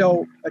 right?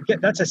 So again,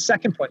 that's a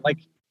second point. Like,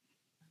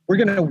 we're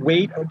going to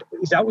wait.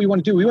 Is that what we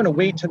want to do? We want to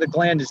wait until the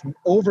gland is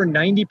over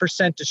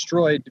 90%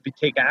 destroyed to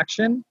take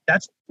action?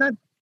 That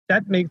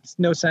makes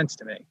no sense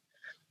to me.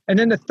 And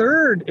then the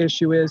third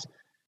issue is,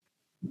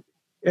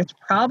 it's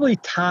probably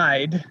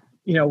tied,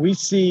 we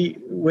see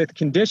with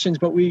conditions,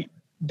 but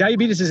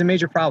diabetes is a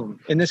major problem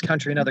in this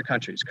country and other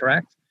countries,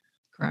 correct?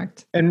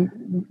 Correct.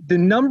 And the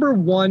number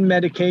one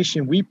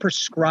medication we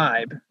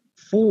prescribe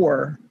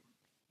for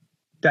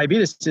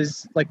diabetes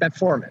is like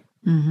metformin,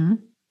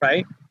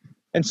 right?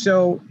 And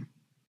so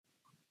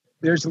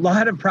there's a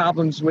lot of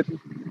problems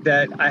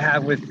that I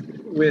have with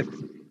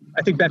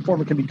I think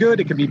metformin can be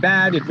good, it can be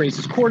bad, it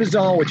raises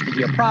cortisol, which can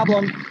be a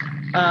problem.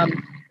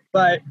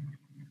 But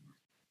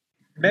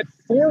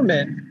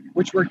metformin,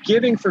 which we're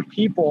giving for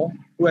people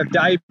who have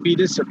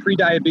diabetes or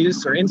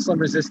prediabetes or insulin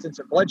resistance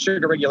or blood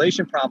sugar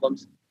regulation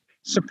problems,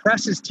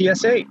 suppresses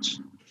TSH.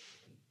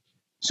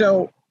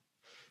 So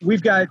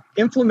we've got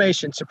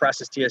inflammation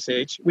suppresses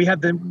TSH. We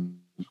have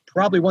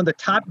probably one of the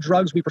top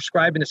drugs we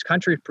prescribe in this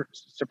country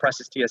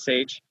suppresses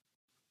TSH.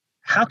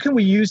 How can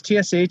we use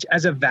TSH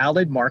as a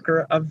valid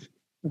marker of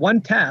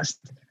one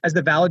test as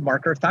the valid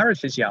marker of thyroid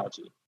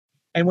physiology?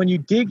 And when you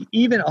dig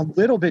even a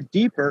little bit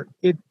deeper,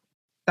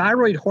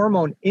 thyroid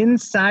hormone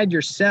inside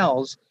your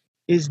cells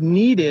is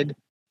needed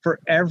for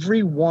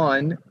every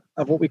one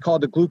of what we call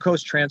the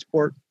glucose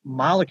transport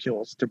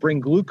molecules to bring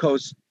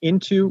glucose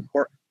into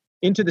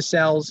the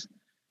cells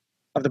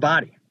of the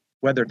body,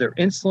 whether they're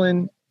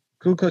insulin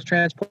glucose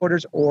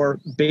transporters or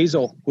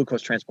basal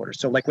glucose transporters.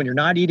 So like when you're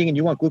not eating and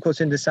you want glucose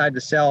inside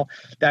the cell,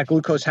 that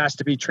glucose has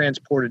to be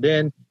transported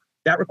in.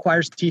 That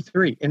requires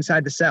T3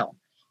 inside the cell.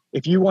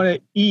 If you want to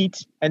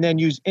eat and then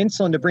use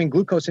insulin to bring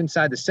glucose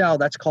inside the cell,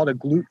 that's called a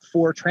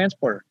GLUT4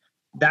 transporter.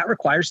 That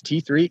requires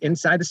T3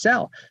 inside the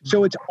cell.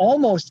 So it's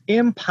almost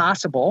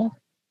impossible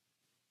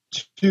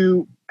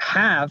to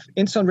have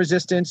insulin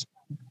resistance,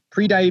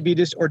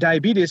 prediabetes, or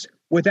diabetes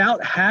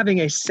without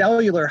having a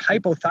cellular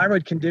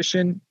hypothyroid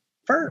condition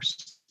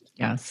first.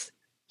 Yes.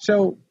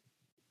 So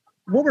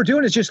what we're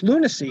doing is just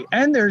lunacy.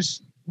 And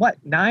there's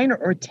 9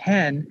 or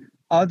 10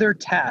 other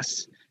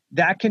tests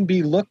that can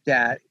be looked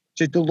at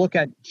to look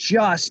at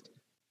just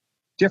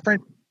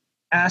different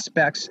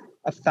aspects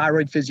of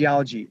thyroid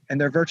physiology,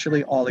 and they're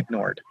virtually all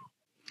ignored.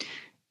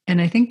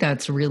 And I think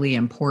that's really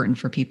important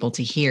for people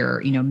to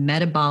hear.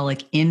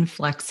 Metabolic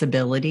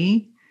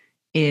inflexibility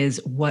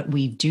is what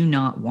we do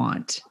not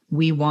want.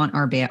 We want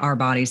our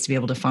bodies to be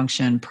able to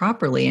function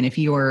properly. And if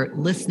you're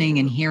listening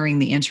and hearing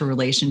the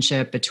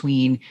interrelationship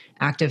between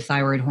active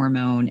thyroid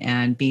hormone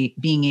and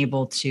being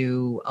able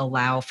to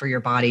allow for your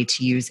body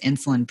to use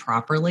insulin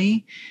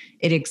properly,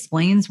 it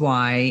explains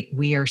why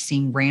we are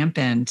seeing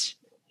rampant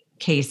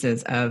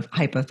cases of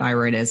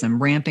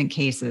hypothyroidism, rampant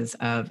cases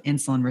of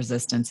insulin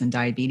resistance and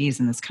diabetes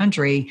in this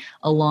country,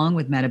 along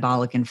with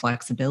metabolic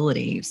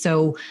inflexibility.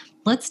 So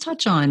let's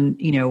touch on,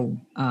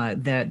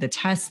 the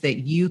tests that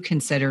you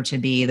consider to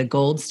be the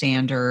gold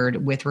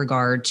standard with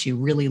regard to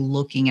really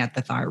looking at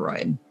the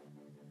thyroid.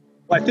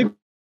 Well, I think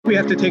we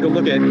have to take a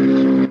look at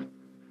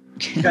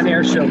an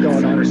air show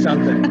going on or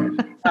something.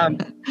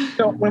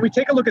 So when we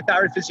take a look at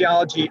thyroid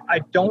physiology, I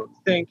don't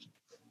think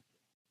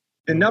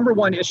the number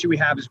one issue we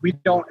have is we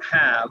don't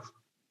have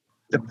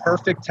the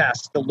perfect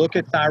test to look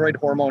at thyroid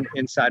hormone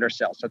inside our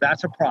cells. So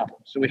that's a problem.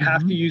 So we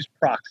have to use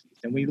proxies,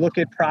 and we look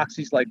at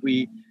proxies like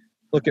we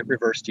look at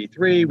reverse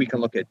T3, we can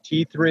look at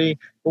T3,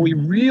 but we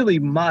really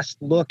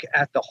must look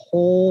at the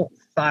whole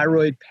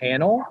thyroid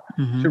panel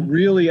to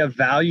really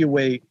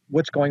evaluate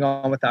what's going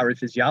on with thyroid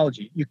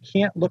physiology. You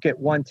can't look at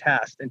one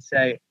test and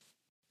say,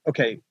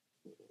 okay,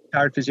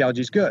 thyroid physiology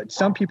is good.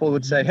 Some people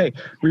would say, hey,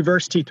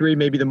 reverse T3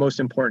 may be the most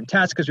important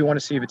test because we want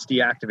to see if it's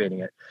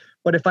deactivating it.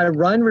 But if I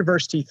run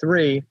reverse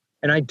T3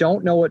 and I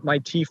don't know what my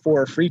T4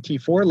 or free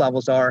T4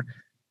 levels are,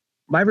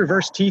 my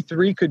reverse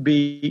T3 could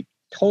be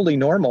totally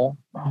normal,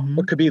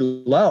 or could be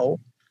low,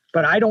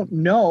 but I don't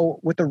know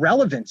what the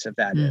relevance of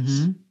that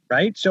is,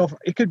 right? So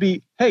it could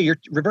be, hey, your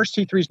reverse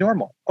T3 is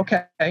normal.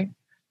 Okay.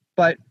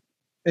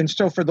 And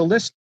so for the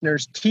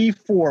listeners,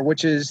 T4,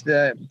 which is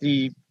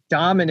the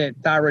dominant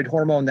thyroid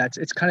hormone,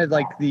 it's kind of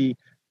like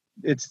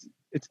it's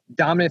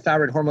dominant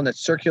thyroid hormone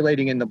that's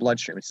circulating in the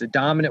bloodstream. It's the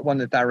dominant one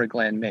the thyroid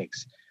gland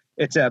makes.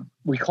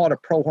 We call it a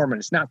prohormone.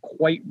 It's not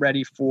quite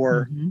ready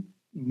for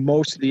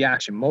most of the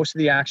action. Most of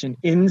the action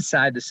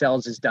inside the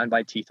cells is done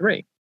by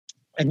T3.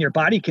 And your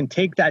body can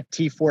take that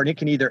T4 and it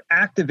can either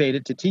activate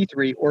it to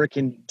T3 or it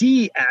can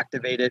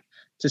deactivate it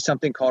to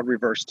something called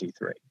reverse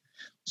T3.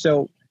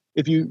 So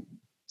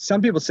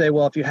some people say,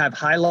 well, if you have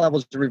high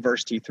levels of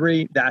reverse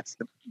T3,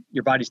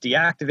 your body's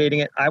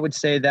deactivating it. I would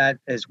say that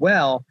as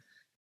well,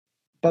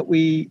 but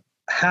we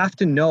have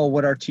to know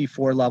what our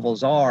T4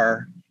 levels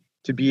are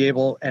to be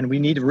able, and we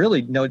need to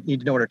really know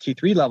what our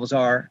T3 levels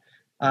are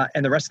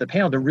and the rest of the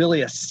panel to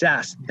really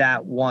assess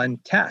that one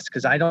test.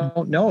 Because I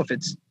don't know if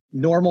it's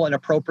normal and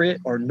appropriate,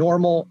 or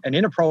normal and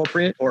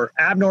inappropriate, or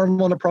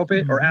abnormal and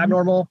appropriate, or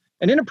abnormal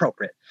and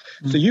inappropriate.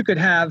 So you could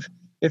have,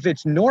 if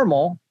it's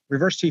normal,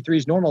 reverse T3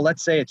 is normal,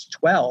 let's say it's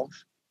 12.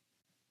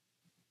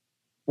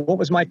 What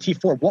was my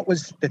T4? What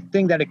was the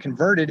thing that it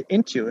converted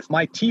into? If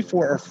my T4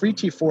 or free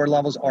T4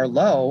 levels are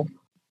low,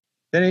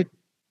 then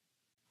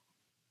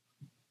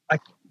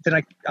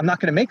I'm not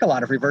going to make a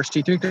lot of reverse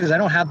T3 because I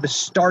don't have the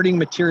starting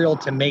material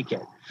to make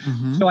it.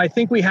 So I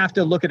think we have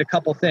to look at a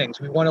couple things.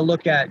 We want to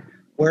look at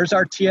where's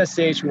our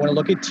TSH. We want to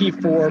look at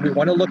T4. We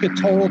want to look at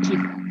total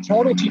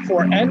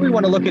T4, and we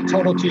want to look at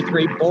total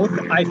T3. Both,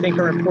 I think,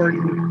 are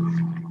important.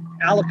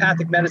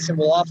 Allopathic medicine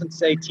will often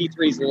say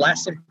T3 is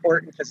less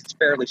important because it's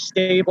fairly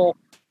stable,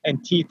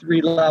 and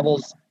T3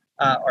 levels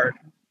are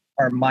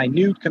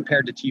minute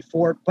compared to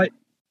T4, but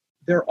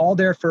they're all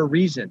there for a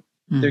reason.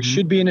 There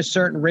should be in a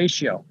certain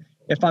ratio.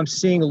 If I'm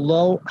seeing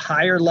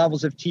higher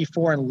levels of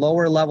T4 and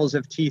lower levels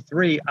of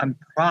T3, I'm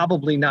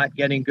probably not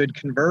getting good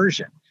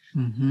conversion.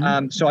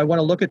 So I want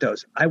to look at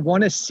those. I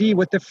want to see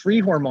what the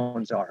free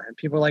hormones are. And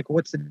people are like,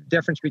 what's the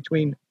difference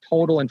between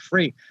total and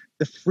free?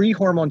 The free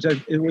hormones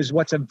is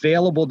what's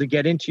available to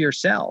get into your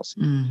cells.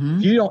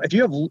 If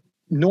you have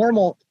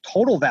normal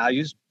total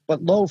values,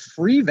 but low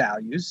free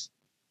values,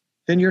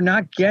 then you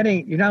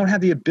don't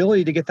have the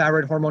ability to get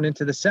thyroid hormone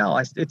into the cell.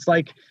 It's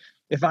like,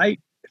 if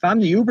I'm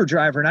the Uber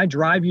driver and I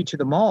drive you to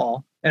the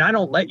mall and I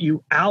don't let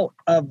you out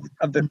of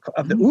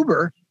the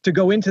Uber to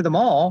go into the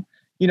mall,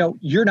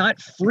 you're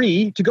not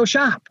free to go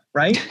shop,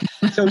 right?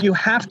 So you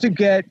have to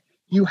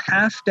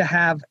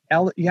have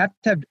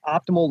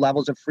optimal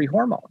levels of free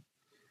hormone.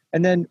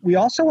 And then we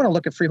also want to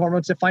look at free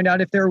hormones to find out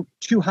if they're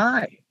too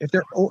high. If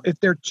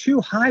they're too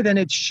high, then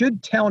it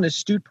should tell an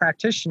astute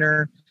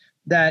practitioner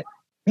that,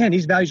 man,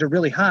 these values are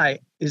really high.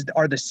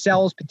 Are the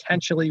cells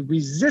potentially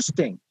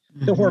resisting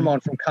the hormone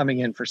from coming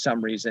in for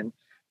some reason?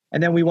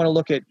 And then we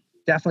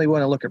definitely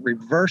want to look at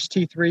reverse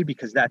T3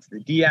 because that's the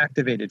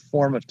deactivated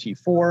form of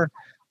T4.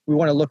 We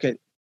want to look at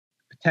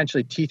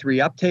potentially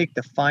T3 uptake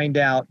to find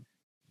out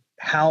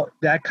how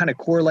that kind of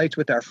correlates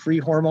with our free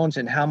hormones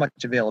and how much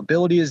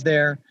availability is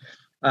there.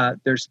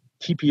 There's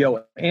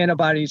TPO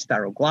antibodies,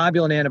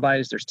 thyroglobulin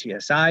antibodies, there's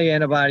TSI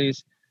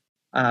antibodies,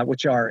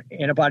 which are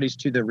antibodies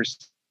to the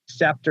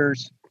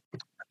receptors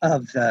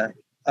of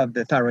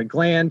the thyroid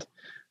gland.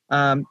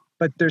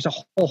 But there's a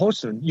whole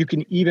host of them. You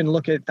can even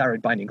look at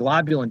thyroid binding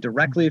globulin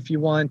directly if you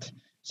want.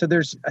 So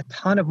there's a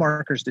ton of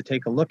markers to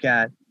take a look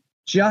at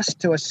just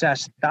to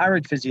assess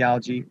thyroid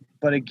physiology.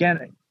 But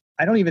again,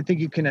 I don't even think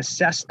you can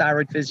assess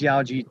thyroid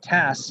physiology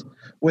tests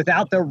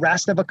without the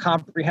rest of a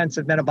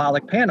comprehensive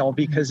metabolic panel,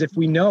 because if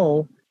we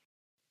know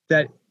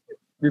that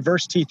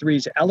reverse T3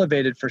 is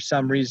elevated for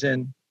some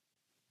reason,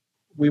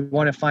 we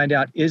want to find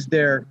out, is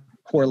there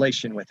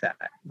correlation with that?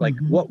 Like,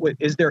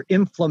 is there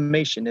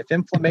inflammation? If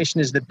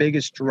inflammation is the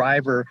biggest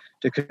driver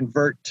to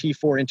convert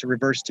T4 into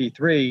reverse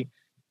T3,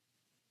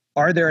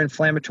 are there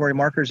inflammatory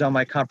markers on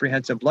my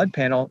comprehensive blood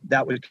panel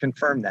that would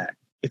confirm that?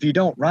 If you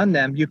don't run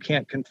them, you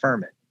can't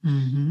confirm it.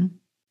 Mm-hmm.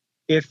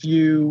 If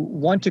you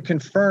want to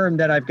confirm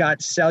that I've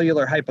got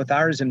cellular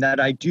hypothyroidism, that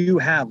I do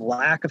have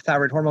lack of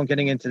thyroid hormone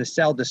getting into the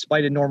cell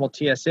despite a normal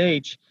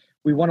TSH,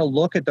 we want to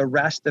look at the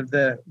rest of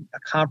the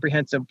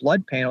comprehensive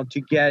blood panel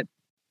to get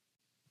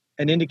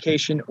an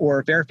indication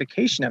or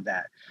verification of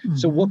that. Mm-hmm.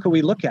 So what could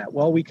we look at?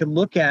 Well, we could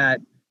look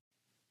at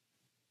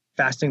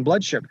fasting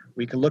blood sugar.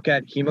 We could look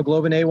at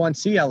hemoglobin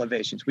A1C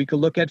elevations. We could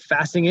look at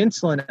fasting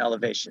insulin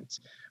elevations.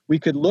 We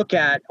could look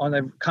at, on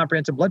the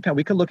comprehensive blood panel,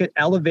 we could look at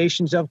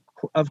elevations of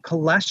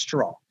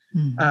cholesterol.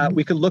 Mm-hmm.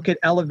 We could look at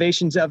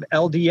elevations of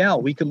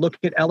LDL. We could look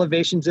at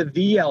elevations of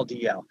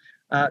VLDL.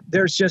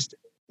 There's just,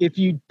 if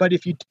you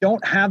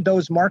don't have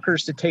those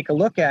markers to take a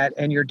look at,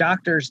 and your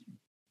doctor's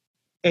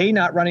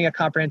not running a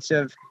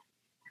comprehensive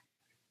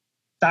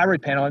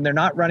thyroid panel, and they're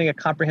not running a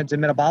comprehensive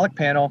metabolic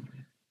panel,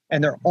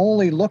 and they're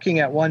only looking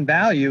at one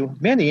value,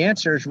 man, the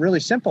answer is really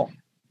simple.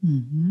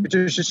 Mm-hmm.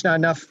 There's just not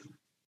enough.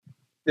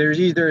 There's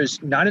either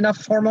is not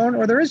enough hormone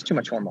or there is too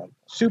much hormone.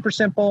 Super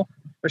simple,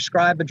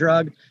 prescribe a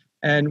drug,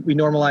 and we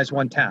normalize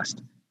one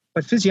test.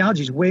 But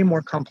physiology is way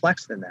more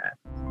complex than that.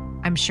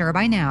 I'm sure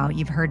by now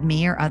you've heard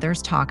me or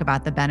others talk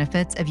about the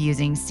benefits of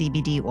using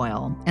CBD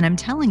oil, and I'm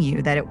telling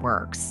you that it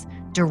works.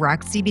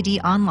 Direct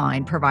CBD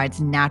Online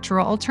provides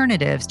natural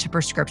alternatives to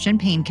prescription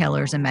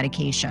painkillers and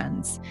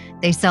medications.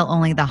 They sell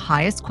only the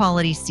highest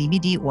quality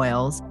CBD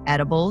oils,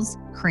 edibles,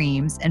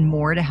 creams, and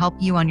more to help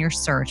you on your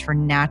search for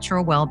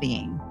natural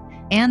well-being.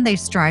 And they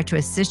strive to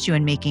assist you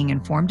in making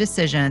informed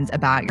decisions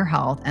about your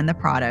health and the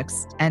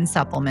products and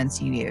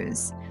supplements you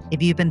use.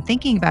 If you've been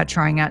thinking about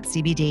trying out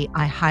CBD,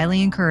 I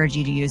highly encourage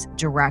you to use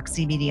Direct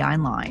CBD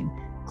Online.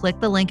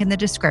 Click the link in the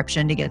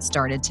description to get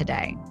started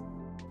today.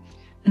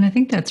 And I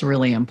think that's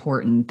really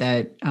important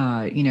that,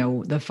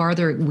 the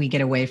farther we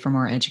get away from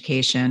our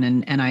education,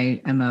 and I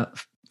am a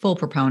full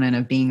proponent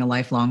of being a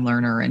lifelong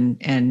learner,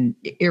 and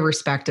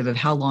irrespective of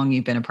how long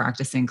you've been a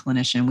practicing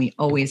clinician, we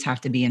always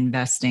have to be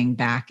investing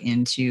back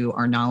into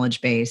our knowledge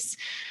base.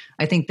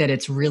 I think that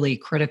it's really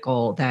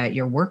critical that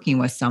you're working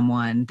with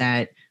someone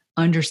that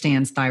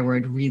understands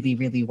thyroid really,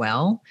 really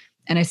well.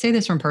 And I say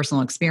this from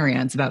personal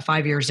experience. About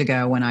 5 years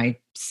ago, when I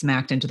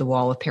smacked into the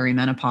wall with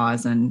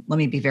perimenopause, and let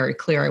me be very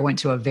clear, I went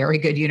to a very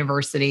good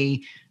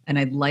university, and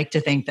I'd like to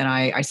think that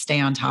I stay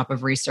on top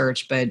of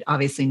research, but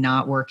obviously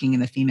not working in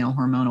the female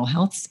hormonal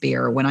health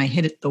sphere. When I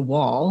hit the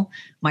wall,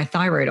 my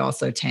thyroid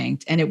also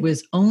tanked. And it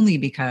was only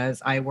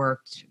because I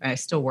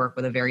still work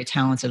with a very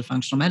talented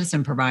functional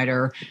medicine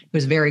provider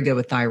who's very good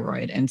with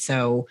thyroid. And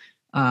so,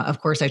 of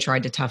course, I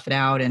tried to tough it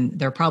out. And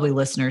there are probably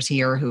listeners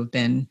here who've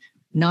been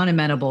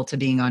non-amenable to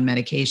being on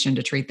medication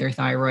to treat their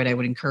thyroid. I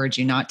would encourage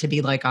you not to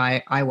be like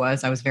I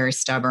was. I was very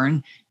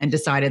stubborn and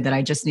decided that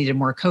I just needed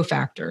more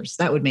cofactors.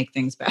 That would make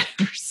things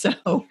better.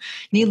 So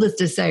needless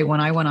to say, when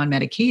I went on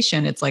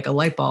medication, it's like a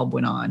light bulb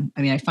went on.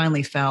 I mean, I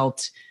finally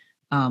felt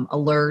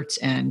alert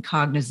and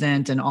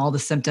cognizant, and all the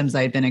symptoms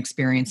I had been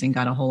experiencing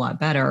got a whole lot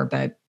better.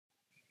 But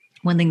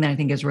one thing that I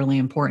think is really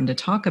important to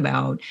talk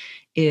about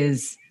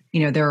is,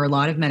 there are a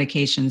lot of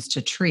medications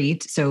to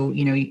treat. So,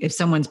 if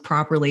someone's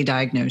properly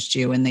diagnosed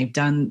you and they've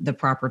done the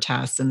proper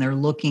tests and they're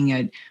looking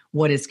at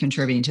what is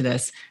contributing to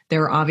this,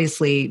 there are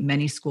obviously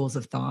many schools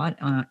of thought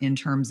in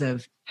terms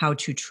of how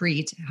to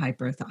treat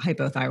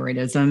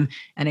hypothyroidism.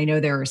 And I know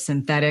there are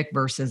synthetic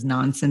versus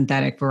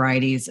non-synthetic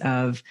varieties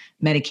of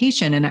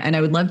medication. And I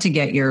would love to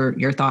get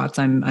your thoughts.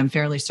 I'm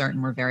fairly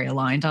certain we're very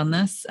aligned on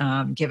this,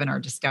 given our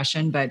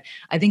discussion. But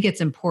I think it's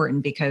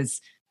important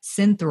because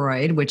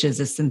Synthroid, which is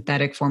a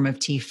synthetic form of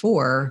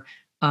T4,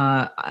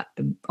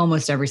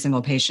 almost every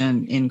single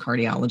patient in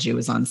cardiology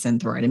was on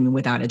Synthroid. I mean,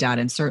 without a doubt,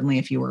 and certainly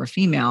if you were a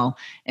female.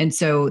 And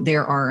so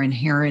there are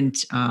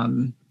inherent,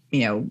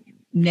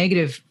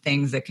 negative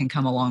things that can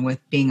come along with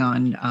being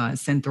on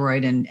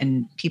Synthroid,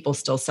 and people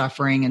still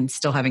suffering and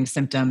still having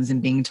symptoms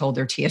and being told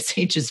their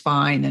TSH is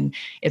fine. And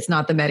it's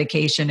not the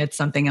medication, it's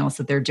something else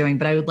that they're doing.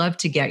 But I would love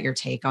to get your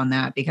take on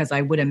that, because I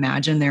would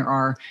imagine there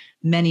are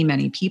many,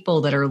 many people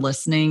that are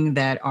listening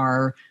that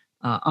are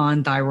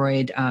on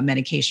thyroid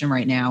medication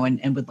right now,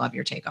 and would love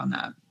your take on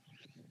that.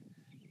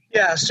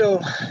 Yeah, so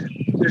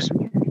there's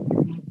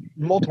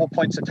multiple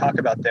points to talk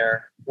about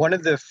there. One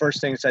of the first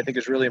things I think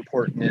is really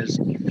important is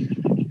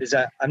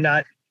that I'm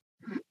not,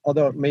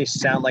 although it may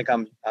sound like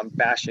I'm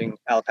bashing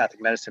allopathic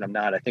medicine, I'm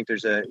not. I think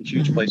there's a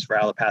huge place for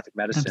allopathic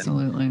medicine.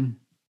 Absolutely.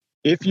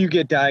 If you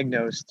get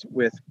diagnosed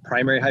with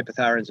primary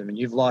hypothyroidism and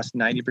you've lost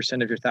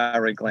 90% of your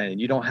thyroid gland and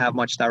you don't have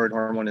much thyroid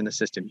hormone in the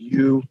system,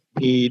 you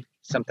need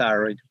some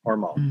thyroid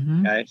hormone.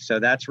 Mm-hmm. Okay. So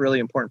that's really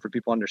important for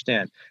people to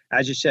understand.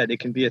 As you said, it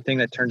can be a thing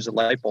that turns the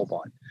light bulb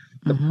on.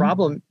 The Mm-hmm.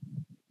 problem,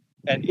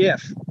 and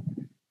if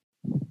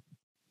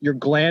your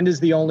gland is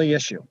the only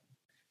issue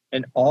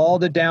and all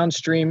the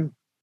downstream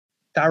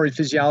thyroid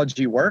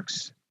physiology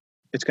works,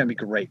 it's going to be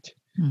great.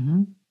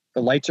 Mm-hmm.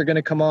 The lights are going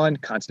to come on,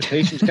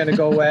 constipation is going to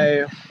go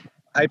away.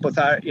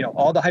 Hypothyroid,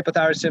 all the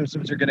hypothyroid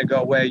symptoms are going to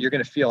go away. You're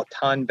going to feel a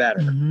ton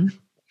better. Mm-hmm.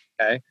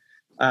 Okay.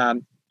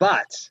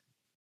 But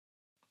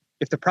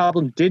if the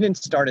problem didn't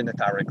start in the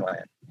thyroid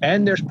gland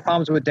and there's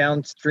problems with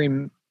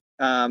downstream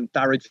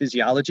thyroid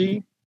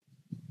physiology,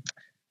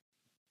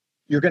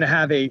 you're going to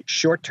have a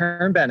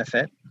short-term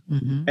benefit.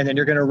 Mm-hmm. And then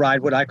you're going to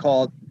ride what I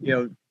call,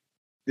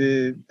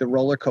 the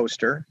roller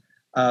coaster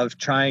of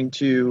trying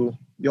to,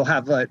 you'll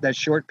have that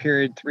short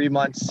period, 3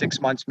 months, 6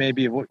 months,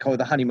 maybe what we call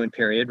the honeymoon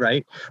period,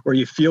 right? Where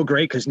you feel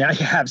great because now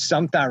you have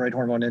some thyroid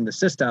hormone in the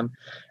system.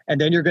 And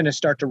then you're going to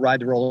start to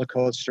ride the roller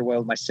coaster.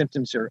 Well, my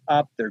symptoms are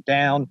up, they're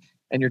down,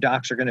 and your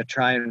docs are going to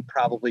try and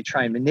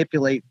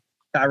manipulate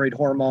thyroid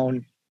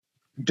hormone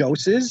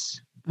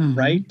doses, Mm-hmm.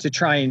 right? To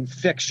try and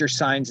fix your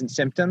signs and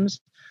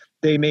symptoms.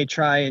 They may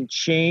try and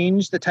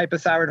change the type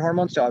of thyroid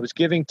hormone. So I was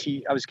giving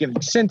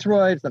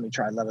Synthroid. Let me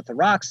try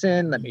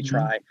levothyroxine. Let me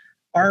try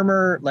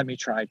Armor. Let me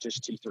try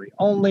just T3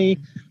 only.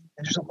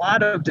 And there's a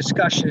lot of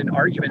discussion and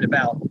argument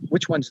about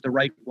which one's the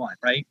right one,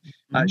 right?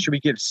 Should we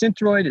give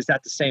Synthroid? Is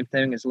that the same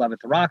thing as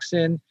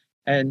levothyroxine?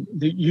 And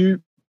you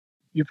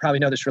probably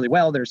know this really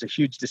well. There's a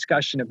huge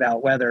discussion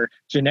about whether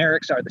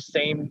generics are the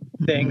same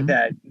thing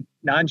that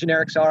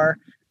non-generics are.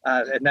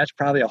 And that's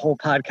probably a whole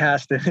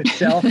podcast in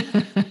itself.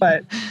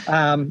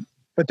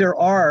 But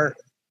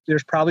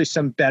there's probably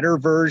some better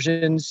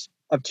versions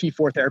of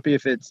T4 therapy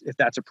if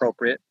that's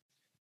appropriate.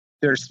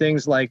 There's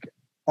things like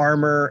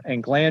Armor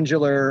and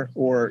Glandular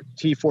or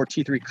T4,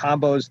 T3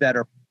 combos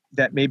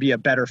that may be a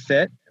better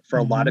fit for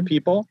a lot of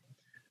people.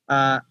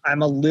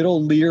 I'm a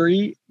little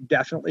leery,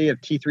 definitely, of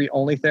T3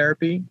 only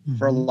therapy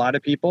for a lot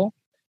of people.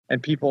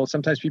 And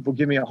sometimes people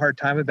give me a hard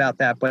time about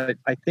that. But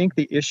I think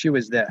the issue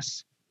is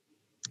this.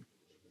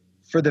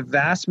 For the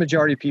vast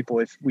majority of people,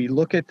 if we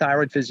look at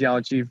thyroid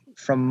physiology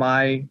from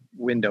my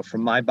window,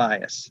 from my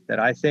bias,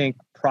 that I think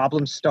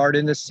problems start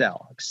in the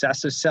cell.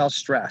 Excessive cell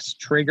stress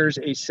triggers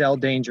a cell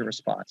danger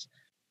response.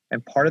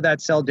 And part of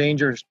that cell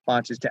danger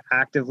response is to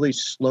actively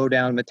slow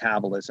down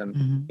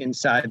metabolism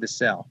inside the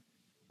cell.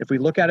 If we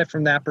look at it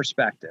from that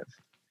perspective,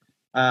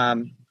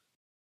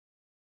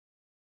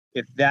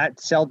 if that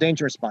cell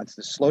danger response,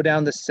 to slow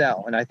down the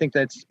cell, and I think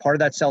that's part of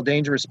that cell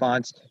danger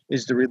response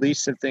is the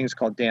release of things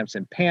called DAMPs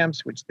and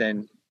PAMPs, which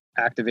then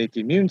activate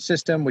the immune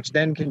system, which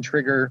then can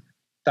trigger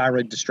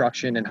thyroid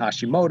destruction and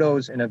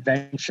Hashimoto's and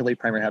eventually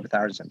primary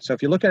hypothyroidism. So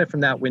if you look at it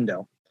from that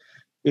window,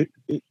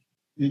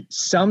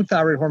 some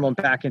thyroid hormone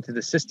back into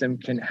the system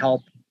can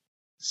help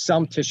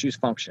some tissues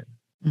function.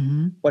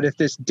 But if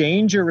this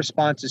danger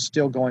response is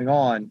still going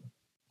on,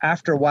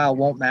 after a while, it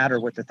won't matter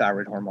what the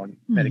thyroid hormone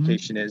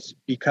medication is,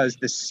 because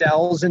the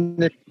cells in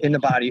the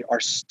body are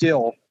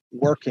still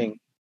working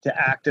to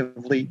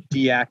actively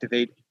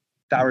deactivate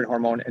thyroid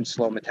hormone and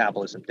slow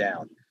metabolism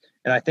down.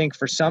 And I think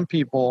for some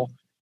people,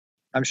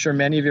 I'm sure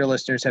many of your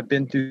listeners have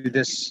been through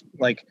this.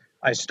 Like,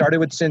 I started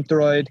with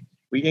Synthroid,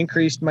 we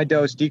increased my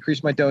dose,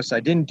 decreased my dose.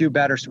 I didn't do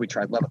better, so we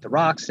tried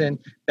levothyroxine.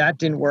 That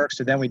didn't work,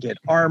 so then we did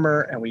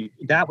Armor, and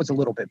that was a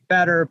little bit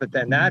better, but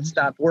then that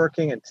stopped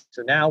working, and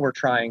so now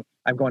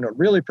I'm going to a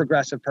really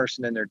progressive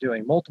person, and they're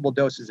doing multiple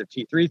doses of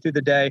T3 through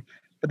the day,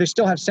 but they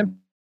still have symptoms.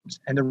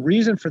 And the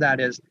reason for that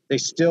is they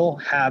still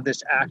have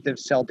this active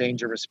cell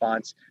danger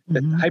response.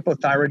 That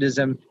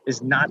hypothyroidism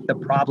is not the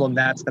problem.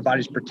 That's the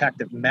body's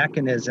protective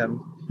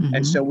mechanism.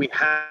 And so we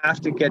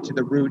have to get to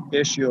the root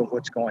issue of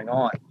what's going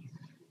on.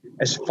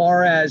 As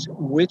far as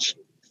which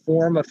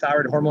form of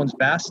thyroid hormone is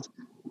best,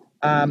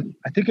 I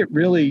think it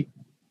really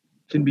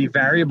can be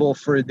variable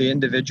for the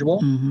individual.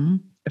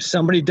 If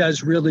somebody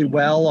does really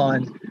well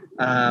on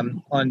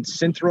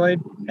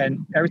Synthroid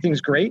and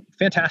everything's great,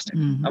 fantastic.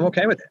 I'm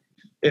okay with it.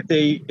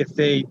 If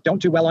they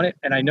don't do well on it,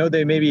 and I know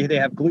they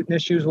have gluten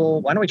issues,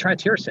 well, why don't we try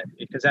Tirosine?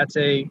 Because that's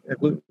a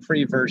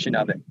gluten-free version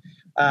of it.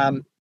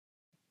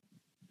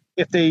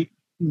 If they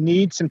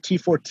need some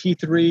T4,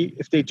 T3,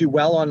 if they do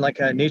well on like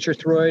a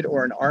NatureThyroid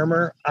or an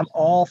Armor, I'm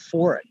all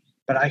for it.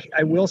 But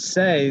I will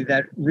say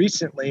that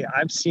recently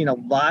I've seen a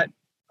lot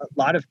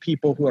of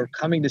people who are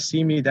coming to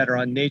see me that are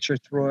on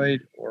NatureThyroid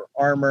or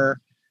Armor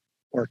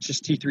or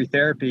just T3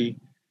 therapy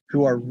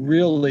who are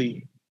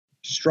really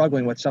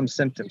struggling with some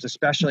symptoms,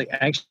 especially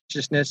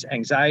anxiousness,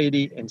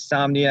 anxiety,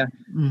 insomnia,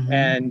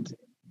 and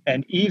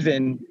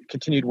even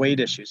continued weight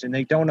issues. And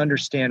they don't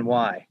understand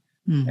why.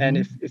 And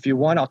if you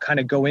want, I'll kind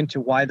of go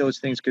into why those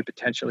things could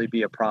potentially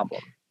be a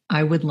problem.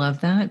 I would love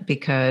that,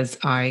 because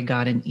I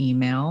got an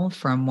email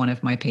from one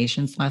of my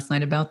patients last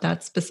night about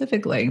that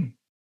specifically.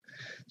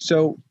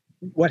 So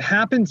what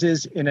happens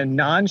is, in a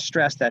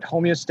non-stress, that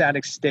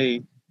homeostatic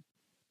state,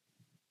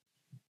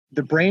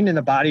 the brain and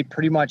the body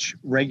pretty much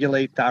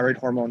regulate thyroid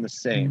hormone the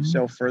same. Mm-hmm.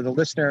 So for the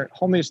listener,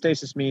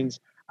 homeostasis means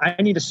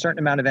I need a certain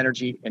amount of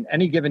energy in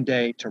any given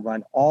day to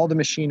run all the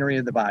machinery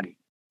of the body.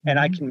 And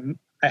I can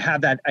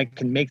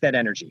make that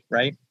energy,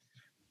 right?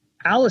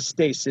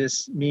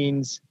 Allostasis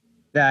means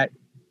that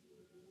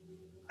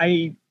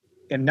I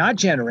am not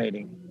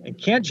generating and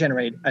can't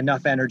generate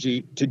enough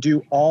energy to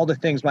do all the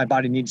things my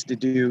body needs to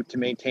do to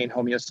maintain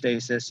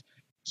homeostasis.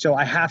 So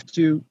I have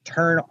to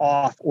turn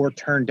off or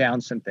turn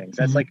down some things.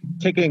 That's like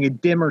taking a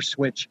dimmer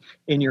switch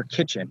in your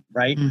kitchen,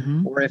 right?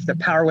 Or if the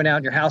power went out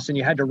in your house and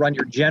you had to run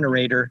your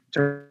generator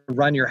to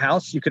run your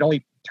house, you could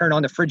only turn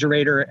on the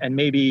refrigerator and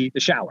maybe the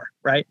shower,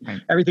 right?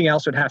 Everything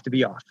else would have to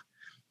be off.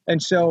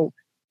 And so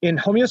in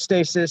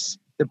homeostasis,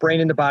 the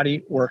brain and the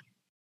body work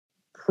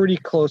pretty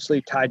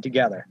closely tied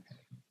together.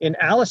 In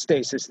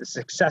allostasis, this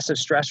excessive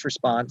stress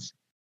response,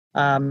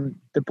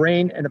 the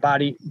brain and the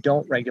body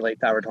don't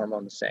regulate thyroid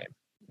hormone the same.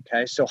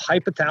 Okay, so the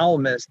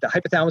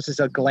hypothalamus is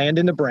a gland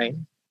in the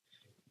brain.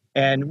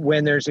 And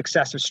when there's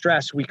excessive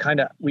stress, we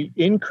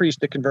increase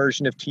the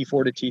conversion of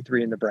T4 to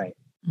T3 in the brain,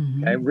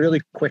 okay, really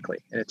quickly.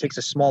 And it takes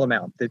a small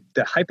amount. The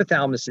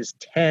hypothalamus is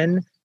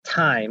 10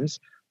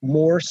 times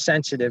more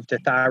sensitive to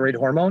thyroid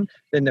hormone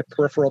than the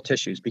peripheral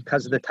tissues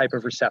because of the type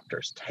of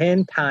receptors,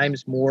 10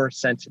 times more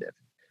sensitive.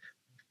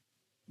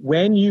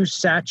 When you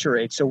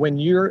saturate, so when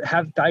you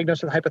have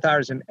diagnosed with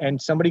hypothyroidism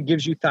and somebody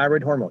gives you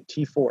thyroid hormone,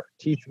 T4,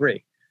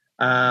 T3,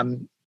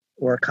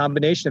 or a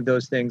combination of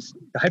those things,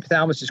 the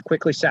hypothalamus is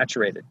quickly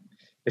saturated.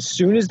 As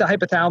soon as the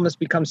hypothalamus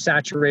becomes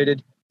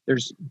saturated,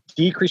 there's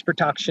decreased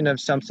production of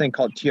something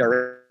called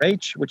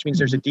TRH, which means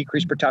there's a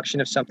decreased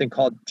production of something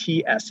called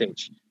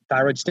TSH,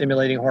 thyroid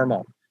stimulating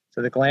hormone.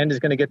 So the gland is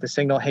going to get the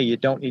signal, hey, you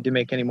don't need to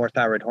make any more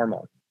thyroid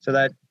hormone. So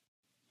that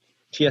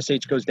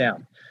TSH goes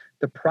down.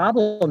 The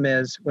problem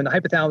is when the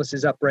hypothalamus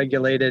is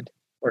upregulated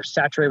or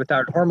saturated with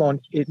thyroid hormone,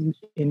 it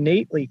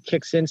innately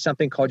kicks in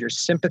something called your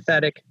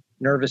sympathetic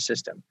nervous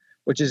system,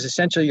 which is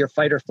essentially your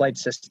fight or flight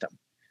system,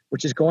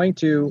 which is going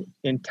to,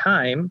 in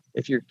time,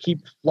 if you keep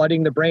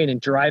flooding the brain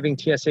and driving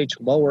TSH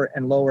lower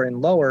and lower and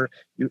lower,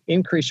 you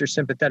increase your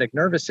sympathetic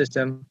nervous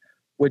system,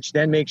 which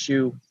then makes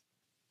you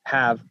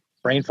have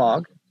brain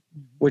fog,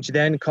 which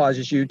then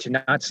causes you to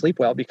not sleep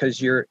well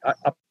because you're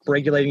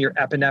upregulating your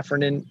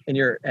epinephrine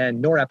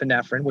and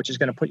norepinephrine, which is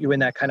going to put you in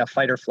that kind of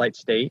fight or flight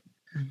state.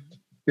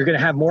 You're going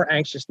to have more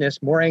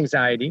anxiousness, more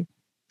anxiety.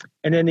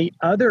 And then the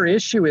other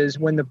issue is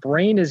when the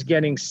brain is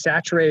getting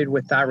saturated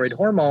with thyroid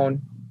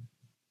hormone,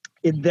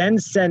 it then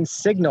sends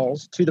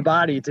signals to the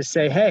body to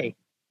say, hey,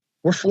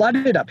 we're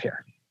flooded up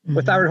here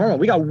with thyroid hormone.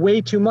 We got way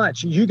too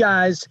much. You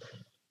guys,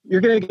 you're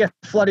going to get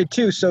flooded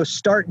too. So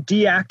start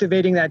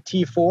deactivating that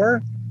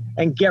T4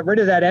 and get rid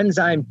of that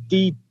enzyme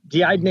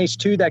deiodinase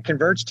 2 that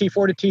converts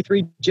T4 to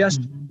T3.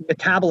 Just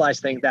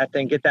metabolize that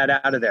thing, get that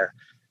out of there.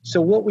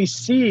 So what we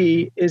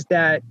see is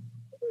that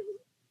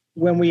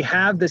when we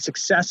have this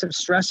excessive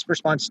stress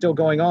response still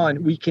going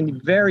on, we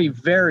can very,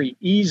 very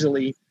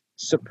easily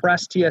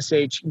suppress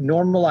TSH,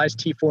 normalize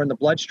T4 in the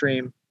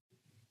bloodstream.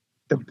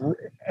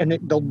 And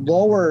the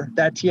lower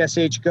that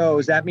TSH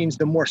goes, that means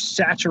the more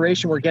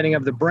saturation we're getting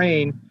of the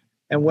brain.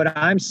 And what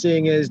I'm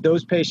seeing is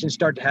those patients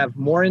start to have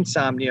more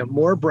insomnia,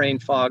 more brain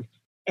fog,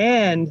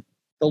 and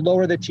the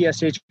lower the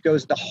TSH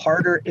goes, the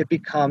harder it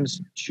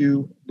becomes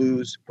to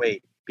lose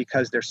weight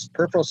because their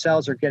peripheral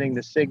cells are getting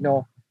the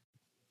signal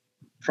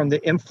from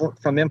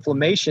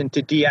inflammation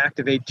to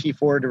deactivate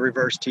T4 to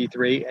reverse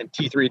T3 and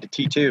T3 to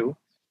T2.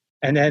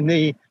 And then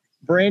the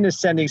brain is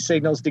sending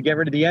signals to get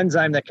rid of the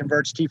enzyme that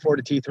converts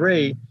T4 to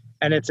T3.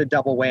 And it's a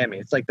double whammy.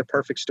 It's like the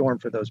perfect storm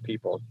for those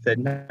people that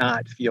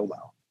not feel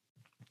well.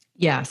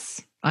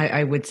 Yes,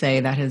 I would say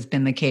that has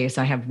been the case.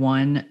 I have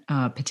one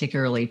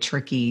particularly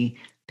tricky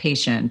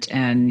patient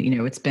and,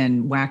 it's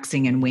been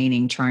waxing and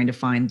waning trying to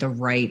find the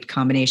right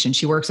combination.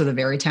 She works with a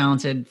very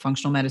talented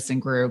functional medicine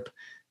group.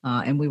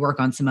 And we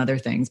work on some other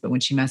things. But when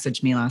she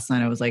messaged me last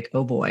night, I was like,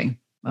 oh boy,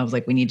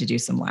 we need to do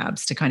some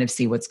labs to kind of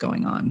see what's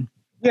going on.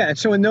 Yeah. And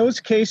so in those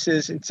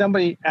cases, and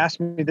somebody asked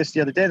me this the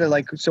other day, they're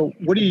like, so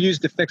what do you use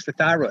to fix the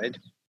thyroid?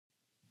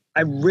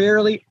 I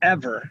rarely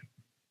ever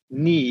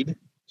need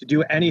to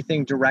do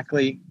anything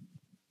directly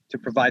to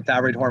provide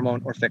thyroid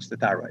hormone or fix the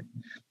thyroid.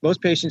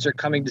 Most patients are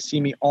coming to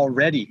see me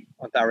already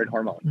on thyroid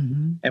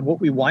hormone. And what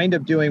we wind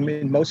up doing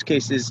in most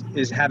cases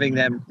is having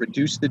them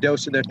reduce the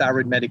dose of their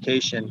thyroid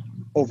medication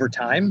over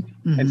time.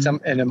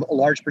 And a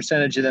large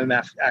percentage of them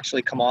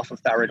actually come off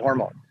of thyroid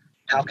hormone.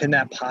 How can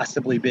that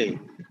possibly be?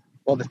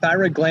 Well, the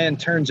thyroid gland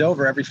turns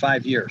over every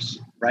 5 years,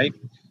 right?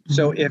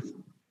 So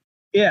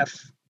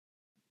if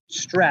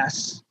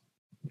stress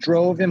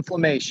drove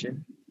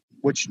inflammation,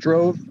 which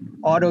drove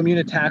autoimmune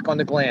attack on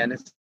the gland,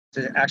 it's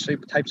actually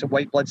types of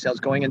white blood cells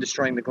going and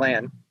destroying the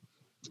gland,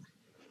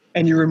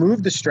 and you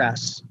remove the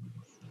stress,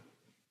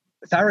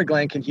 the thyroid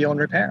gland can heal and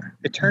repair.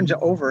 It turns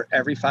over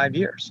every 5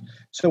 years.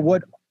 So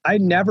I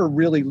never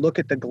really look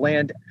at the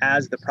gland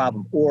as the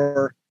problem.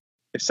 Or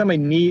if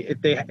somebody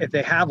if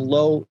they have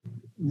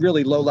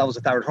really low levels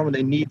of thyroid hormone,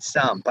 they need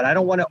some, but I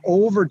don't want to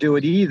overdo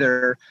it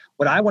either.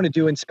 What I want to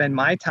do and spend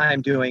my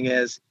time doing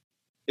is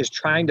is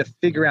trying to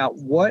figure out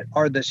what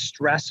are the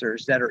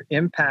stressors that are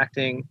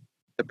impacting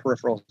the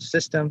peripheral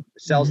system, the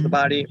cells of the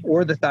body,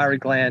 or the thyroid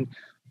gland.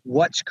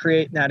 What's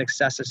creating that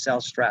excessive cell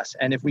stress?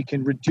 And if we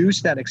can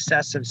reduce that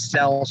excessive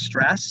cell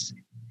stress,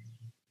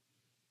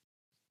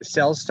 the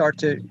cells start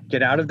to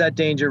get out of that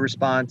danger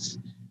response.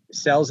 The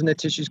cells in the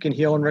tissues can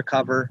heal and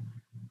recover,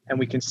 and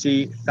we can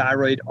see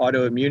thyroid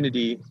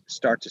autoimmunity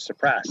start to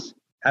suppress.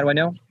 How do I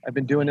know? I've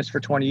been doing this for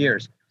 20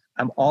 years.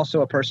 I'm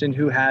also a person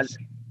who has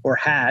or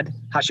had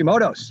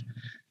Hashimoto's.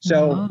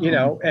 So,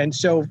 and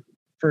so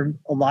for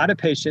a lot of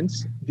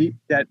patients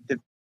that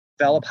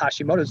develop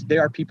Hashimoto's, they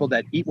are people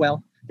that eat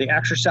well, they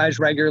exercise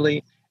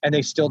regularly, and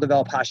they still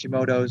develop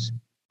Hashimoto's.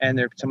 And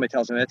somebody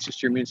tells them that's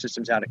just your immune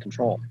system's out of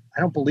control.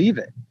 I don't believe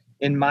it.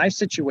 In my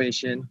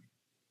situation,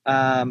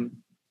 I'm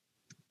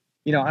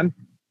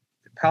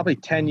probably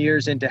 10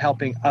 years into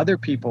helping other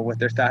people with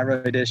their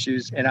thyroid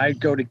issues. And I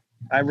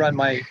run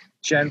my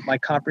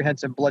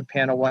comprehensive blood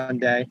panel one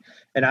day,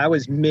 and I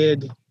was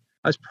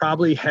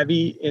probably I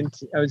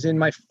was in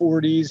my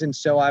 40s. And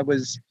so I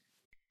was.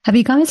 Have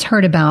you guys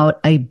heard about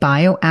a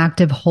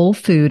bioactive whole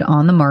food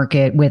on the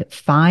market with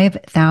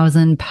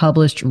 5,000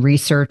 published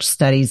research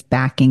studies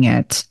backing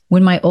it?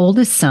 When my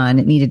oldest son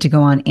needed to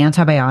go on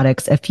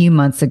antibiotics a few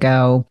months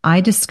ago, I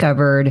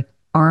discovered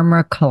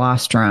Armra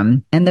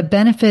colostrum, and the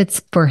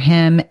benefits for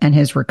him and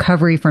his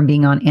recovery from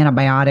being on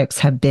antibiotics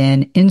have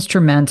been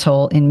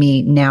instrumental in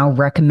me now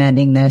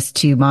recommending this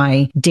to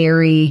my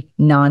dairy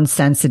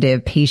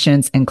non-sensitive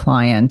patients and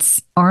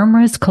clients.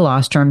 Armra's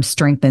colostrum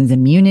strengthens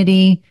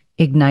immunity,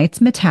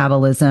 ignites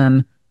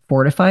metabolism,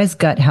 fortifies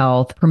gut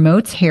health,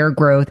 promotes hair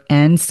growth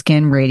and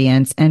skin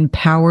radiance, and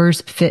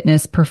powers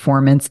fitness,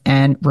 performance,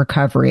 and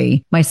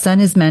recovery. My son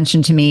has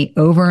mentioned to me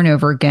over and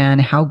over again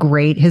how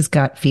great his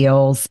gut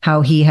feels,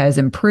 how he has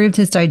improved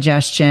his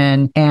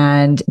digestion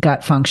and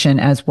gut function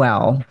as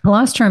well.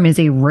 Colostrum is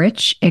a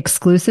rich,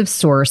 exclusive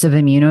source of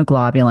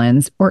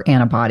immunoglobulins or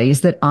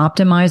antibodies that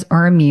optimize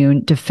our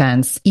immune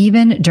defense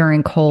even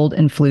during cold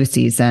and flu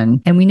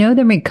season. And we know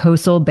that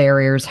mucosal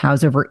barriers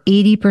house over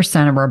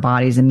 80% of our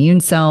body's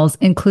immune cells,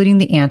 including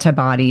the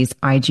antibodies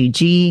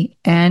IgG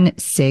and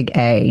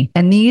Sig-A.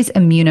 And these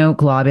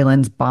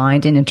immunoglobulins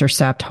bind and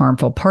intercept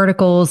harmful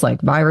particles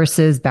like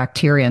viruses,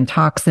 bacteria, and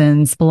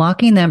toxins,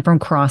 blocking them from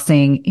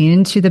crossing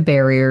into the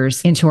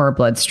barriers into our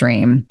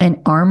bloodstream. And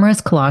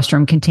Armra's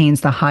colostrum contains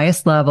the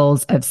highest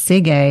levels of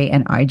Sig-A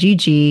and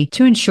IgG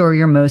to ensure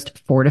your most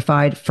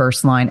fortified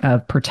first line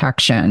of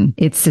protection.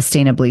 It's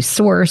sustainably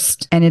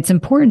sourced, and it's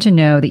important to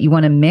know that you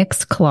want to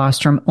mix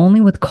colostrum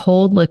only with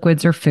cold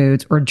liquids or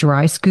foods, or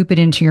dry scoop it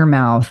into your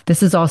mouth.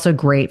 This is also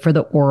great for the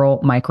oral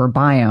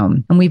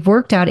microbiome. And we've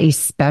worked out a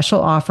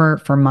special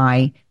offer for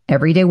my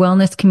Everyday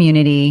Wellness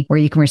community where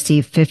you can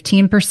receive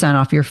 15%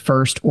 off your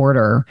first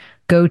order.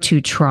 Go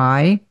to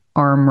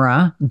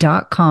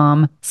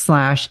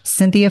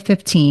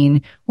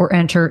tryarmra.com/Cynthia15 or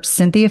enter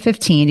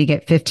Cynthia15 to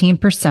get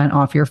 15%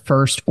 off your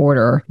first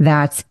order.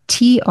 That's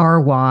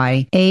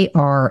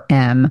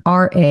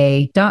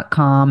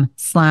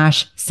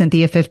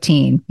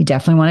tryarmra.com/Cynthia15. You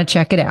definitely want to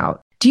check it out.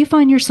 Do you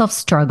find yourself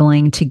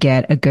struggling to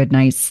get a good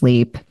night's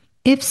sleep?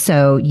 If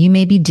so, you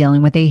may be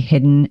dealing with a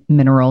hidden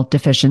mineral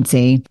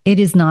deficiency. It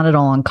is not at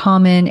all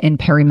uncommon in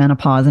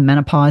perimenopause and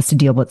menopause to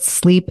deal with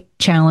sleep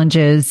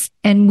challenges.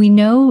 And we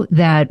know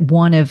that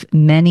one of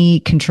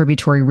many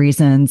contributory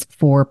reasons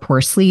for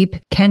poor sleep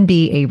can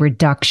be a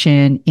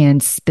reduction in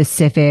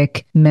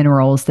specific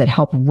minerals that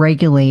help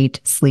regulate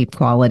sleep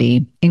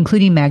quality,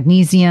 including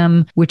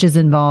magnesium, which is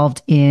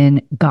involved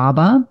in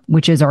GABA,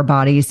 which is our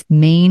body's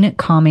main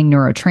calming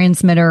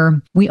neurotransmitter.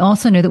 We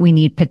also know that we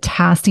need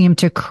potassium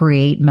to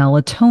create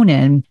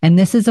melatonin, and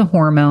this is a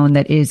hormone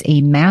that is a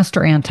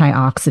master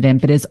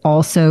antioxidant, but is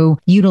also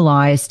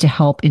utilized to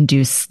help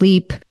induce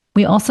sleep.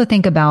 We also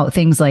think about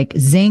things like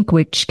zinc,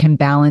 which can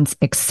balance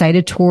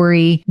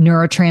excitatory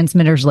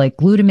neurotransmitters like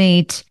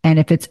glutamate. And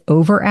if it's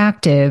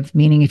overactive,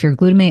 meaning if your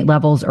glutamate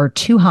levels are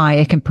too high,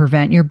 it can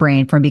prevent your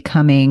brain from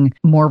becoming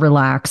more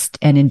relaxed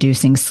and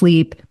inducing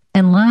sleep.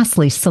 And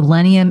lastly,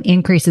 selenium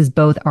increases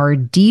both our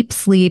deep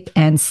sleep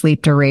and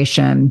sleep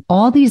duration.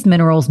 All these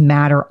minerals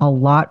matter a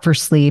lot for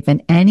sleep,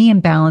 and any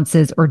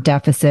imbalances or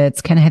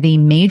deficits can have a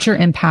major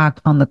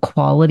impact on the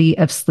quality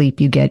of sleep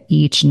you get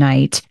each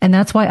night. And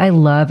that's why I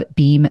love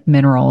Beam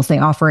Minerals. They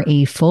offer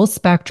a full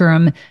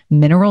spectrum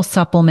mineral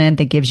supplement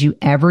that gives you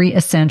every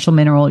essential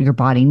mineral your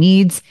body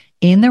needs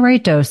in the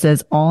right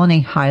doses, all in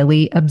a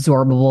highly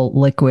absorbable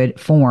liquid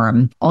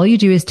form. All you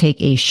do is take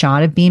a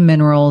shot of Beam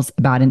Minerals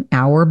about an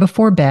hour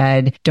before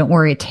bed. Don't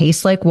worry, it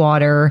tastes like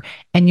water,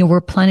 and you'll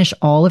replenish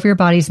all of your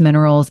body's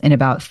minerals in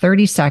about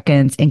 30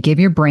 seconds and give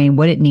your brain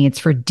what it needs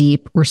for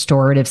deep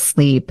restorative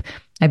sleep.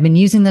 I've been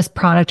using this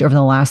product over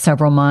the last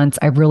several months.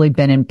 I've really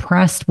been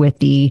impressed with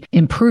the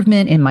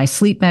improvement in my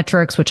sleep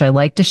metrics, which I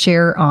like to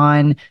share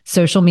on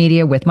social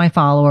media with my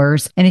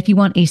followers. And if you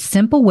want a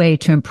simple way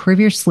to improve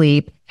your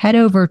sleep, head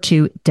over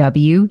to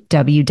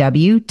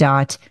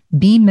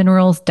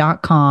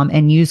www.beamminerals.com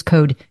and use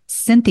code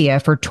Cynthia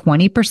for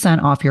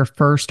 20% off your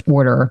first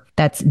order.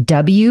 That's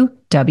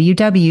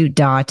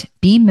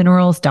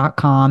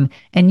www.bminerals.com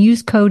and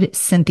use code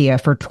Cynthia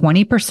for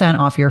 20%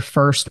 off your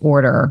first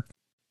order.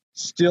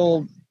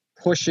 Still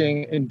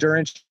pushing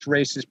endurance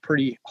races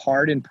pretty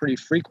hard and pretty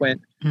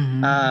frequent.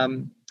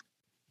 And,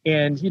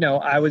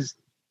 I was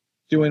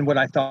doing what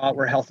I thought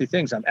were healthy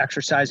things. I'm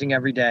exercising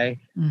every day.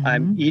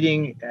 I'm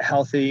eating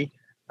healthy.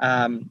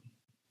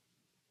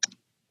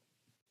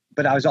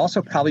 But I was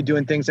also probably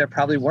doing things that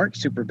probably weren't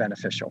super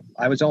beneficial.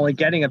 I was only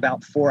getting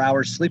about 4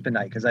 hours sleep a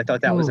night because I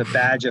thought that was a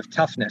badge of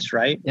toughness,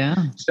 right?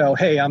 Yeah. So,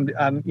 hey, I'm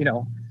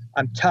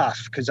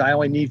tough because I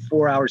only need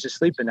 4 hours of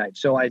sleep a night.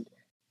 So I,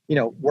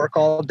 work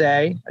all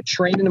day. I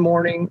train in the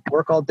morning,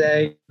 work all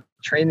day,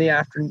 train in the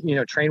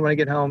afternoon, train when I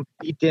get home,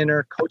 eat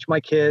dinner, coach my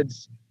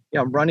kids.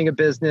 I'm running a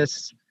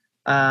business.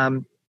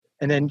 And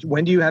then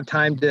when do you have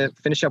time to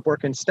finish up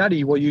work and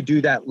study? Well, you do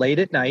that late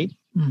at night.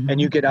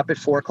 And you get up at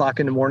 4 o'clock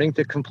in the morning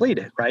to complete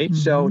it, right?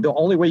 So the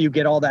only way you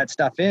get all that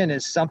stuff in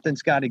is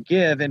something's got to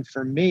give. And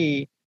for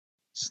me,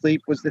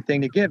 sleep was the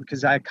thing to give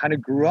because I kind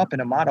of grew up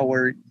in a model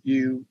where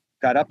you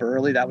got up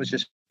early. That was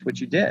just what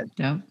you did.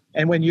 Yeah.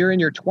 And when you're in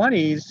your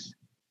 20s,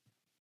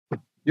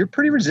 you're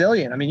pretty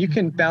resilient. I mean, you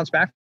can bounce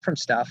back from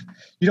stuff.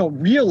 You don't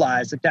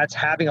realize that that's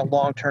having a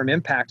long-term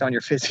impact on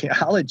your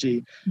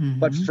physiology.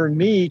 But for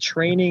me,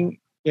 training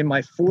in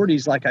my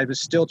 40s, like I was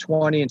still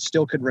 20 and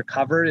still could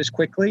recover as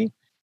quickly,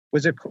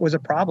 was a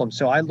problem.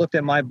 So I looked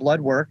at my blood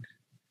work,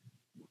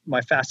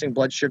 my fasting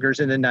blood sugars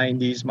in the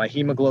 90s, my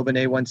hemoglobin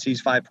A1C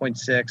is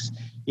 5.6.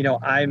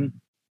 I'm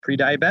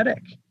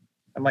pre-diabetic.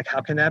 I'm like,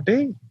 how can that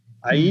be?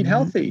 I eat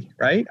healthy,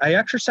 right? I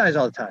exercise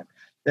all the time.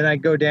 Then I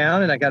go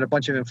down and I got a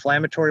bunch of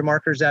inflammatory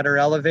markers that are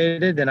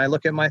elevated. Then I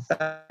look at my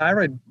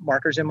thyroid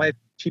markers and my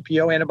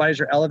TPO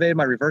antibodies are elevated.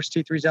 My reverse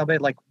T3 is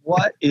elevated. Like,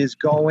 what is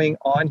going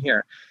on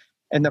here?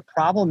 And the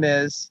problem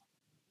is,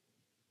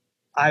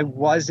 I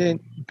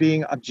wasn't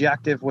being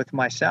objective with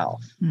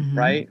myself,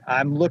 right?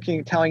 I'm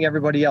telling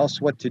everybody else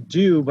what to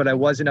do, but I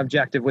wasn't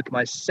objective with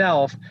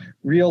myself,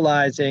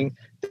 realizing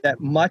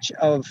that much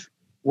of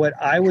what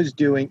I was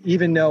doing,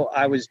 even though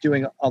I was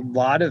doing a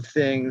lot of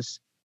things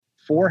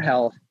for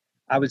health,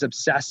 I was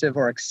obsessive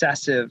or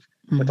excessive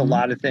with a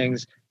lot of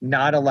things,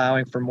 not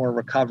allowing for more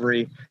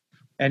recovery.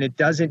 And it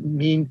doesn't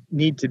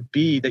need to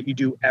be that you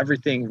do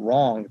everything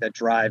wrong that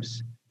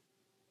drives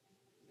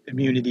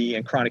immunity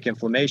and chronic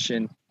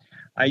inflammation.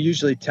 I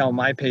usually tell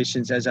my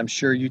patients, as I'm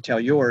sure you tell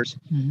yours,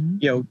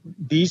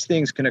 these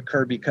things can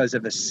occur because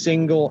of a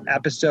single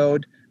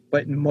episode,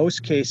 but in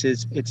most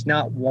cases, it's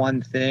not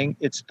one thing,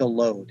 it's the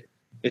load.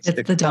 It's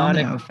the chronic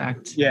domino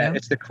effect. Yeah,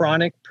 it's the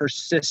chronic,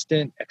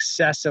 persistent,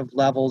 excessive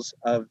levels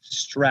of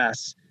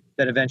stress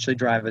that eventually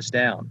drive us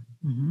down.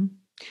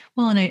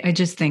 Well, and I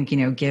just think,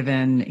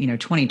 given,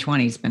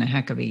 2020 has been a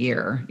heck of a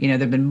year.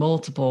 There've been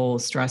multiple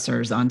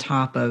stressors on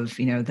top of,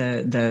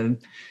 the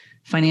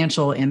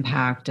financial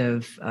impact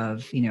of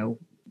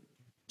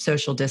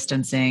social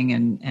distancing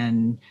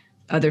and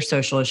other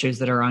social issues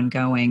that are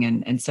ongoing.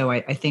 And so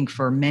I think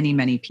for many,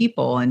 many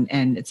people,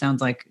 and it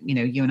sounds like,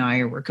 you and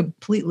I were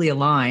completely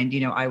aligned.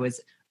 I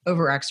was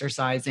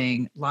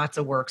over-exercising, lots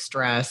of work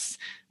stress,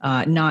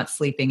 not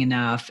sleeping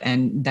enough.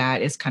 And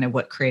that is kind of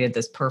what created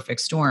this perfect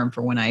storm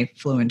for when I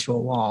flew into a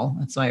wall.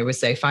 And so I always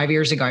say 5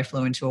 years ago, I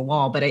flew into a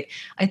wall. But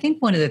I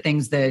think one of the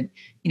things that,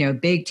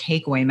 big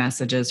takeaway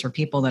messages for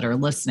people that are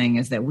listening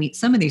is that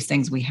some of these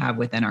things we have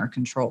within our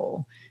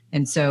control.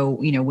 And so,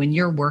 when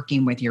you're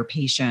working with your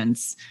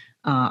patients,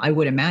 I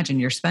would imagine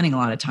you're spending a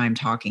lot of time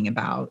talking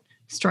about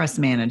stress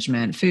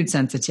management, food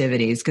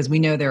sensitivities, because we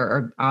know there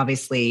are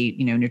obviously,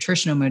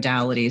 nutritional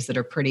modalities that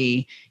are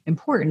pretty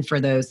important for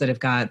those that have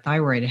got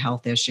thyroid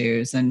health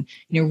issues and,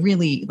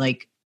 really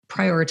like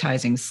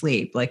prioritizing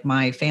sleep. Like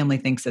my family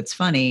thinks it's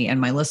funny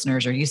and my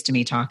listeners are used to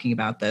me talking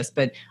about this,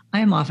 but I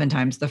am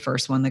oftentimes the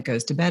first one that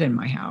goes to bed in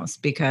my house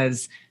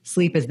because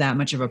sleep is that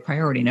much of a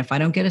priority. And if I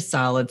don't get a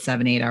solid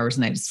 7-8 hours a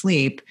night of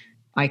sleep,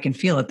 I can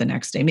feel it the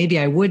next day. Maybe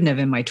I wouldn't have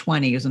in my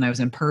 20s when I was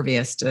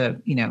impervious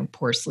to,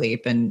 poor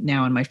sleep. And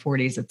now in my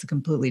 40s, it's a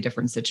completely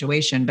different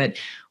situation. But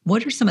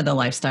what are some of the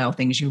lifestyle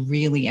things you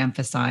really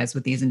emphasize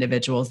with these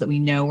individuals that we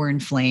know are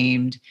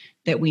inflamed,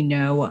 that we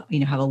know,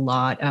 have a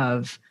lot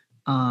of,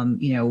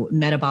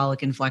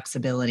 metabolic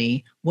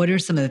inflexibility? What are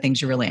some of the things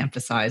you really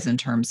emphasize in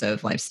terms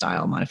of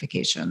lifestyle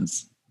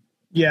modifications?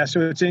 Yeah.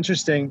 So it's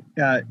interesting.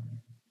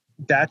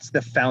 That's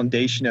the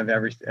foundation of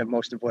everything,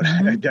 most of what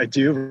I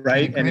do.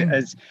 Right.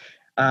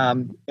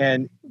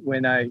 And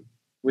when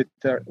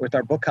with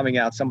our book coming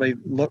out, somebody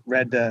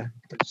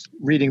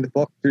reading the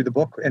book through the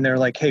book, and they're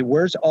like, "Hey,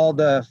 where's all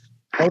the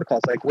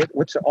protocols? Like,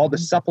 what's all the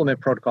supplement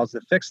protocols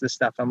that fix this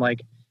stuff?" I'm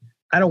like,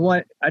 I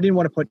didn't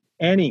want to put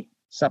any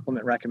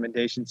supplement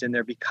recommendations in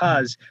there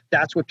because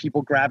that's what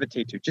people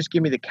gravitate to. Just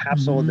give me the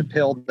capsule or the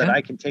pill that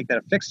I can take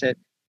that'll fix it.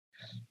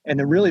 And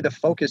the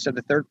focus of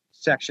the third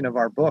part of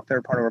our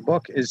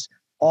book is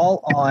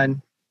all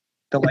on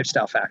the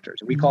lifestyle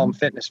factors. We call them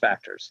fitness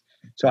factors.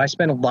 So I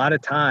spend a lot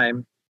of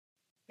time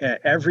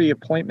every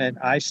appointment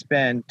I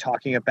spend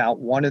talking about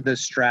one of the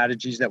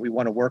strategies that we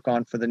want to work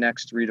on for the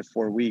next 3 to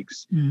 4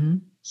 weeks. Mm-hmm.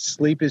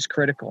 Sleep is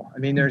critical. I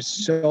mean, there's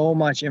so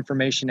much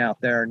information out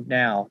there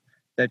now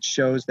that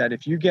shows that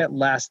if you get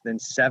less than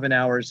 7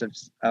 hours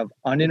of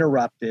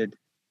uninterrupted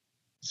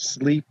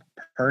sleep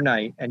per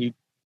night, and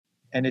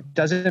it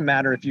doesn't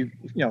matter if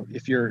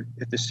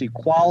if the sleep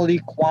quality,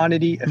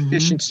 quantity,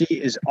 efficiency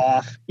is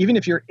off, even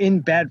if you're in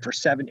bed for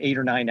 7, 8,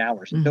 or 9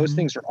 hours, if those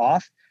things are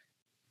off,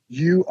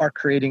 you are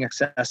creating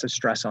excessive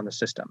stress on the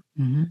system.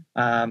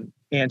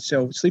 And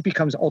so sleep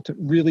becomes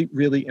really,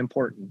 really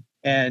important.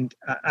 And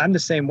I'm the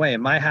same way.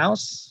 In my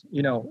house,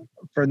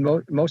 for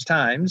most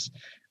times,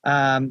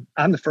 I'm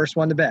the first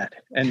one to bed.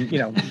 And,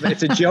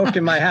 it's a joke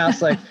in my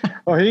house, like,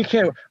 oh, we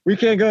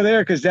can't go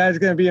there because Dad's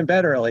going to be in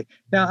bed early.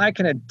 Now I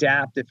can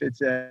adapt if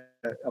it's a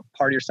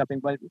party or something,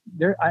 but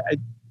I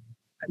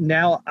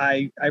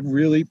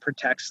really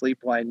protect sleep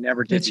while I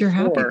never did. It's your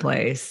happy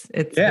place.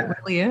 It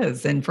really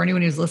is. And for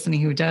anyone who's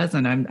listening who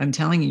doesn't, I'm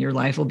telling you, your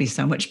life will be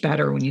so much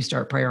better when you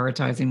start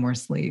prioritizing more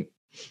sleep.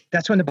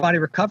 That's when the body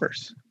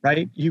recovers,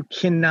 right? You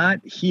cannot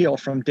heal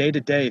from day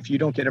to day if you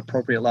don't get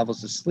appropriate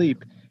levels of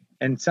sleep.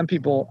 And some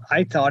people,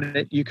 I thought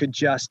that you could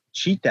just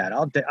cheat that.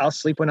 I'll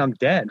sleep when I'm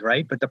dead,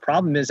 right? But the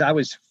problem is I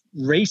was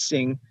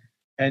racing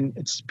and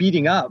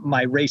speeding up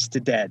my race to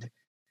dead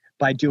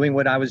by doing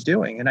what I was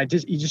doing. And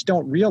you just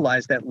don't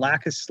realize that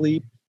lack of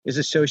sleep is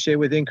associated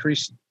with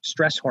increased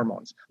stress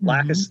hormones.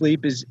 Lack of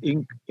sleep is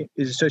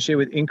associated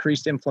with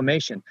increased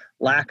inflammation.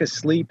 Lack of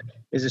sleep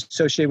is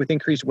associated with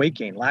increased weight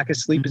gain. Lack of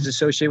sleep is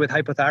associated with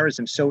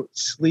hypothyroidism. So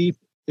sleep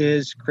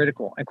is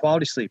critical, and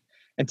quality sleep.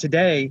 And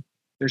today,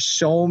 there's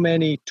so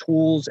many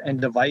tools and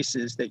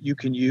devices that you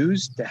can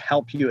use to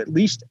help you at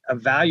least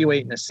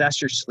evaluate and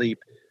assess your sleep.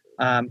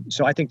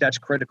 So I think that's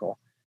critical.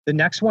 The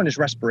next one is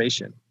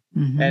respiration.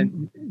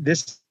 And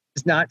this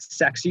is not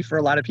sexy for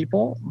a lot of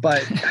people,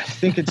 but I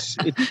think it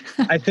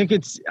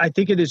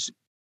is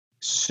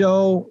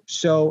so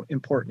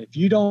important. If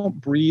you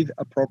don't breathe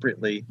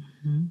appropriately,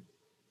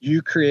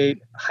 you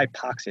create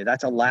hypoxia.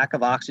 That's a lack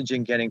of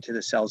oxygen getting to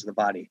the cells of the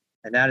body.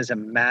 And that is a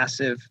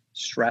massive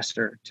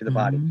stressor to the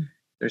body.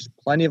 There's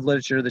plenty of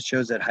literature that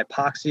shows that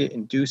hypoxia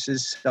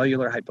induces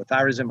cellular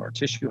hypothyroidism or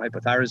tissue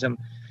hypothyroidism.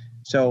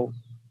 So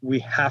we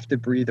have to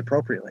breathe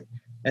appropriately.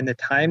 And the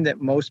time that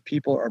most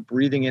people are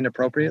breathing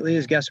inappropriately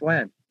is, guess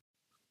when?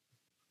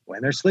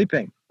 When they're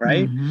sleeping,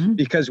 right?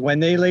 Because when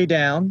they lay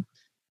down,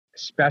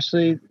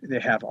 especially they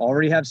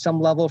already have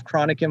some level of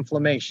chronic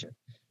inflammation.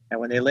 And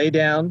when they lay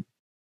down,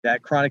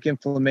 that chronic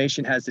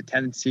inflammation has the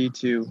tendency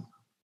to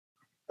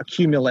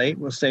accumulate,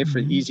 we'll say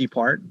for the easy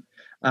part.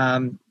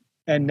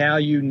 And now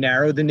you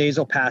narrow the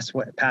nasal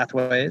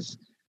pathways.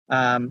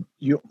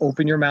 You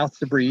open your mouth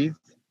to breathe.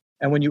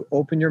 And when you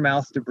open your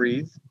mouth to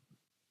breathe,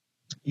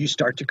 you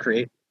start to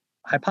create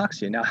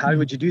hypoxia. Now, how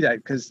would you do that?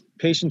 Because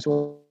patients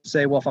will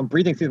say, well, if I'm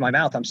breathing through my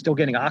mouth, I'm still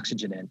getting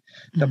oxygen in.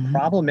 The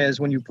problem is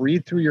when you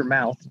breathe through your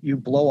mouth, you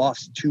blow off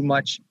too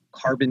much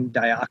carbon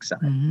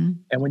dioxide.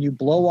 And when you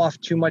blow off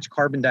too much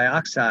carbon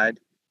dioxide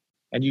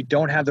and you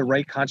don't have the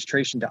right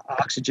concentration to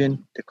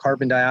oxygen to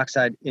carbon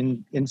dioxide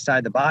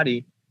inside the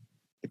body,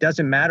 it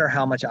doesn't matter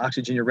how much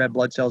oxygen your red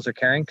blood cells are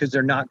carrying because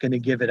they're not going to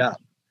give it up.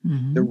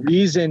 The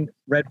reason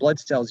red blood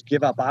cells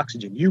give up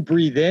oxygen, you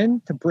breathe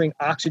in to bring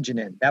oxygen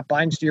in. That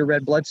binds to your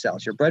red blood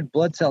cells. Your red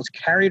blood cells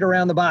carry it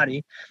around the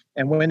body.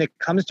 And when it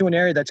comes to an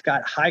area that's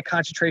got high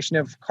concentration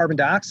of carbon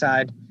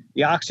dioxide,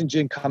 the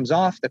oxygen comes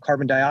off, the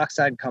carbon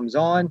dioxide comes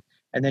on,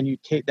 and then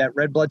that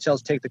red blood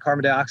cells take the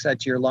carbon dioxide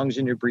to your lungs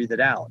and you breathe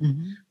it out.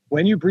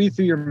 When you breathe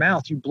through your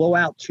mouth, you blow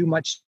out too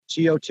much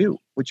CO2,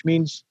 which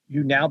means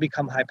you now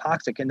become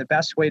hypoxic. And the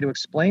best way to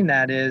explain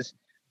that is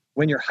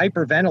when you're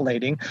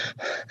hyperventilating,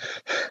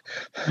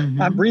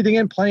 I'm breathing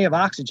in plenty of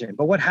oxygen.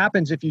 But what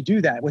happens if you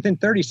do that? Within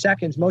 30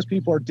 seconds, most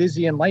people are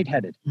dizzy and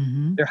lightheaded.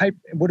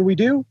 What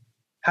do?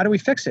 How do we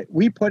fix it?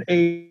 We put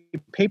a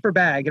paper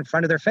bag in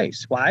front of their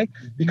face. Why?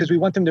 Because we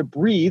want them to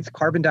breathe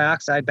carbon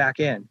dioxide back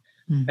in.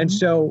 And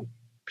so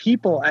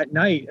people at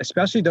night,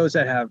 especially those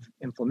that have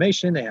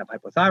inflammation, they have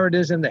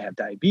hypothyroidism, they have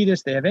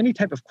diabetes, they have any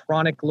type of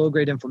chronic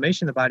low-grade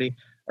inflammation in the body,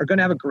 are going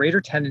to have a greater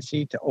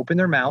tendency to open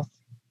their mouth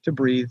to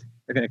breathe.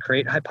 They're going to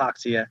create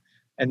hypoxia,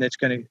 and that's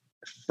going to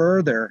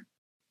further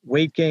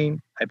weight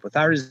gain,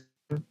 hypothyroidism,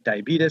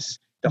 diabetes.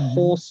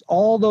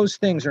 All those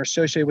things are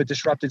associated with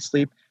disrupted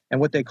sleep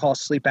and what they call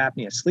sleep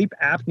apnea. Sleep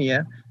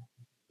apnea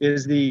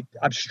is the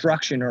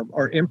obstruction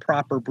or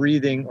improper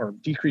breathing or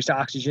decreased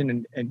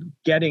oxygen and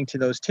getting to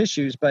those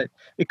tissues, but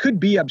it could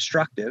be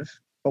obstructive.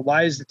 But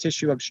why is the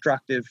tissue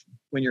obstructive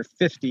when you're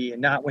 50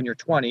 and not when you're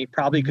 20?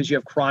 Probably because you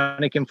have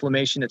chronic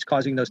inflammation that's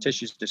causing those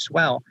tissues to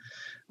swell.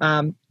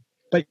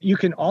 But you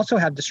can also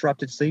have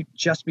disrupted sleep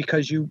just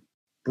because you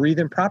breathe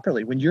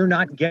improperly. When you're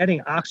not getting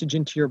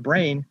oxygen to your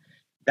brain,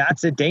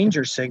 that's a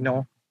danger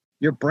signal.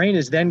 Your brain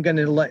is then going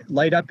to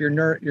light up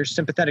your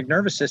sympathetic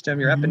nervous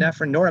system, your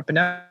epinephrine,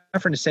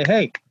 norepinephrine, to say,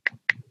 "Hey,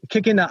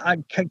 kick in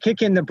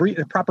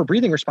the proper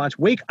breathing response.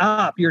 Wake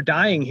up! You're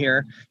dying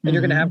here, and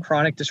you're going to have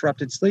chronic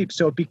disrupted sleep."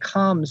 So it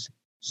becomes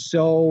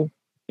so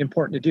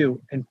important to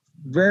do. And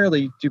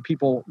rarely do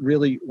people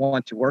really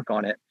want to work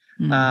on it.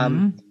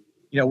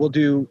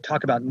 We'll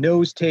talk about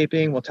nose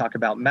taping. We'll talk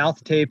about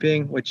mouth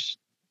taping, which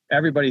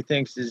everybody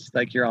thinks is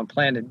like you're on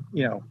planet,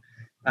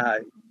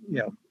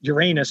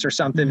 Uranus or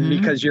something,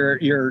 because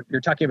you're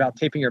talking about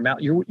taping your mouth.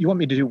 You want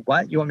me to do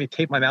what? You want me to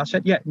tape my mouth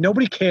shut? Yeah.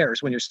 Nobody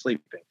cares when you're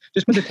sleeping.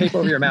 Just put the tape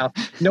over your mouth.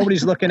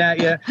 Nobody's looking at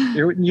you.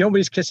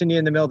 Nobody's kissing you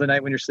in the middle of the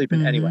night when you're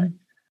sleeping anyway.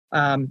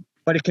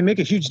 But it can make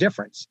a huge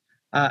difference.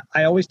 I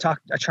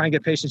try and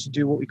get patients to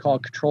do what we call a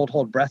controlled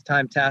hold breath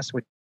time test,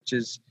 which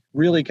is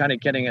really kind of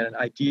getting an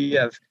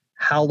idea of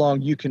how long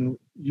you can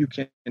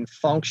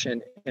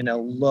function in a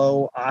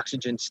low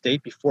oxygen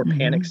state before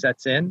panic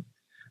sets in.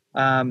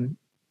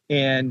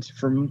 And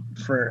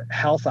for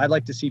health, I'd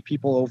like to see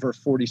people over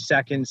 40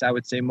 seconds. I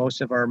would say most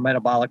of our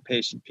metabolic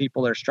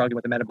people that are struggling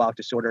with a metabolic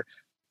disorder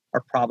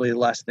are probably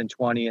less than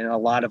 20, and a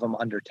lot of them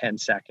under 10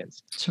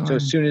 seconds. Sure. So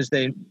as soon as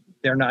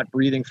they're not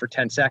breathing for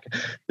 10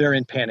 seconds, they're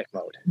in panic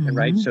mode. And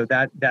right. So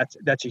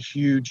that's a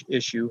huge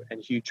issue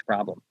and huge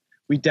problem.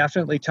 We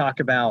definitely talk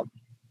about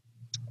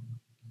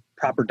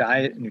proper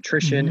diet and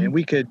nutrition. And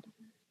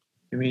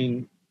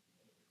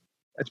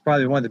that's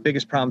probably one of the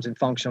biggest problems in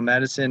functional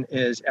medicine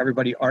is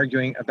everybody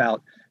arguing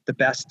about the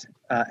best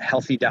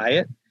healthy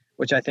diet,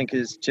 which I think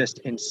is just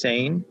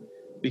insane,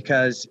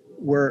 because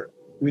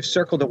we've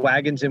circled the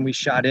wagons and we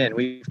shot in.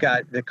 We've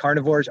got the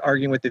carnivores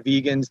arguing with the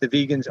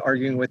vegans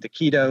arguing with the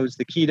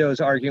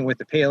ketos arguing with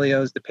the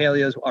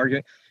paleos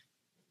arguing.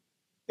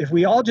 If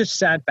we all just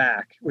sat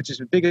back, which is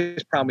the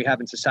biggest problem we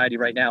have in society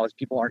right now, is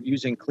people aren't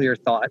using clear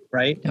thought,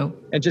 right?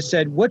 Nope. And just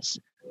said, what's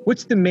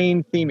the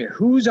main theme here?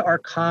 Who's our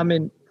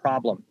common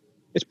problem?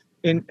 It's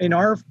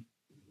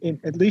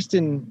at least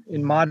in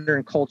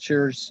modern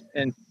cultures,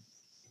 and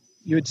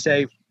you would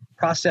say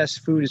processed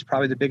food is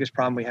probably the biggest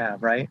problem we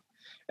have, right?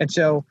 And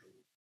so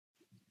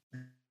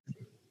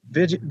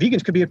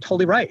vegans could be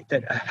totally right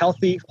that a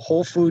healthy,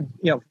 whole food,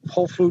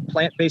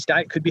 plant-based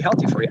diet could be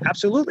healthy for you.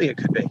 Absolutely, it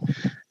could be.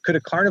 Could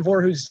a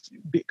carnivore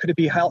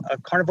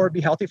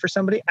be healthy for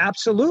somebody?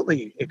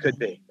 Absolutely, it could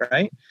be,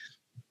 right?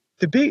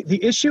 The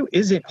issue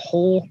isn't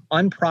whole,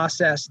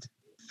 unprocessed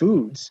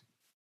foods.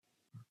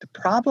 The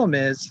problem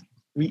is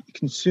we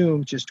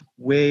consume just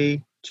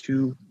way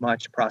too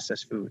much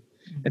processed food.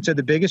 And so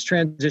the biggest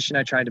transition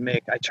I try to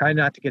make, I try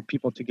not to get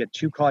people to get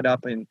too caught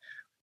up in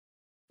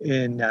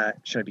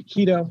should I be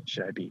keto?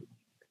 Should I be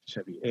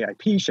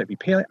AIP? Should I be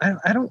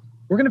paleo?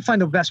 We're going to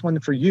find the best one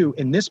for you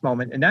in this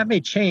moment. And that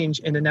may change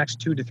in the next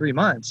 2 to 3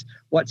 months,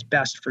 what's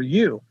best for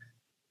you.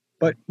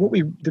 But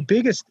the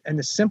biggest and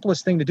the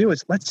simplest thing to do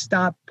is let's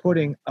stop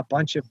putting a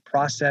bunch of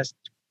processed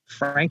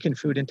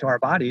frankenfood into our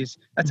bodies.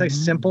 That's a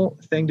simple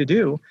thing to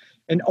do.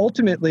 And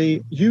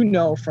ultimately,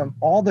 from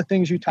all the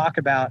things you talk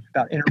about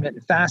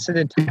intermittent fasting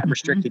and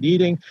time-restricted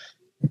eating,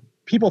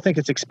 people think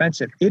it's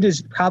expensive. It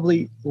is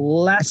probably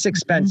less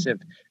expensive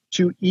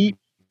to eat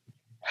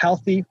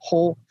healthy,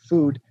 whole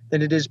food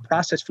than it is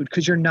processed food,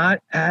 because you're not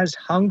as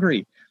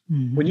hungry.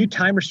 When you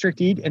time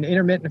restrict eat and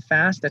intermittent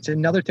fast, that's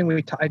another thing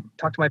I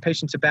talk to my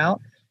patients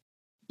about.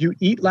 You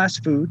eat less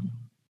food,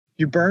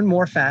 you burn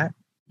more fat,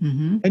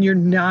 and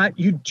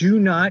you do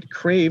not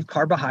crave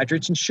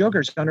carbohydrates and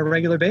sugars on a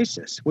regular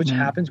basis, which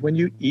happens when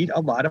you eat a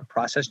lot of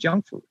processed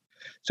junk food.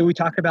 So we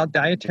talk about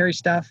dietary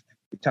stuff,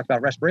 we talk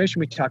about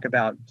respiration, we talk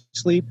about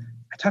sleep,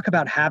 I talk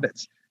about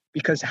habits,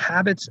 because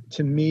habits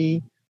to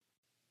me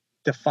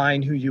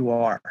define who you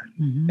are.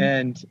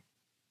 And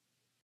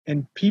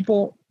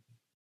people,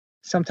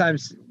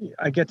 sometimes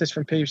I get this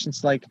from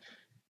patients like,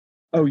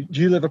 oh,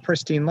 do you live a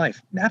pristine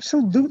life?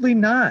 Absolutely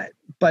not.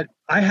 But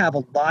I have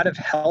a lot of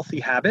healthy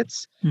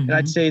habits. And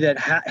I'd say that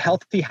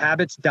healthy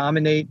habits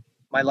dominate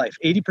my life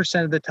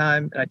 80% of the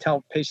time. And I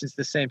tell patients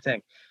the same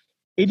thing.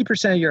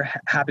 80% of your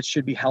habits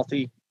should be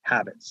healthy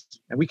habits.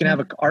 And we can have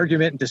an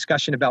argument and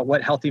discussion about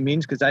what healthy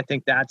means, because I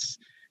think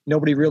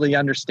nobody really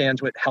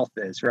understands what health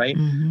is, right?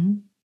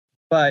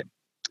 But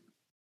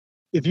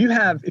if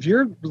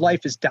your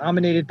life is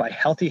dominated by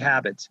healthy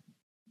habits,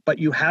 but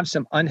you have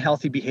some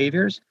unhealthy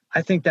behaviors,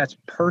 I think that's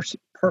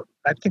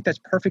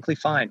perfectly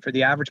fine for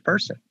the average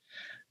person.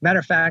 Matter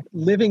of fact,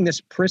 living this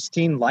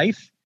pristine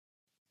life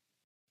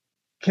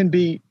can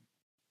be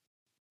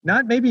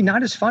maybe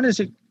not as fun as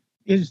it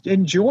is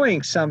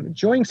enjoying some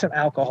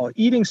alcohol,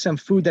 eating some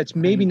food that's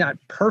maybe not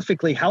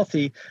perfectly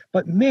healthy,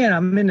 but man,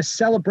 I'm in a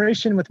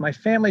celebration with my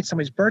family. It's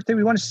somebody's birthday.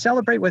 We want to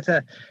celebrate with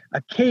a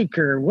cake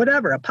or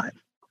whatever, a pie.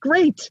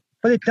 Great.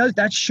 But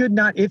that should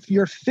not, if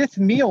your fifth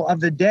meal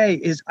of the day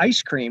is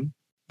ice cream,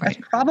 that's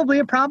probably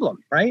a problem,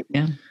 right?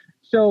 Yeah.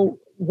 So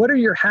what are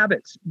your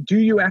habits? Do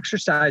you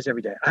exercise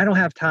every day? I don't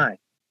have time.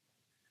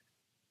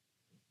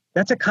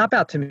 That's a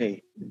cop-out to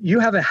me. You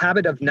have a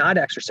habit of not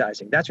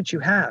exercising. That's what you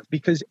have,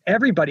 because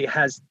everybody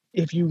has,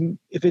 if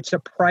it's a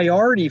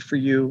priority for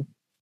you,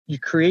 you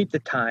create the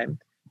time.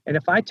 And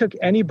if I took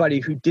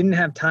anybody who didn't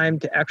have time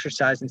to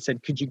exercise and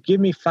said, could you give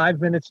me 5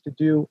 minutes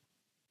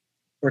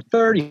or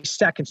 30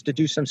 seconds to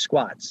do some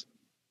squats?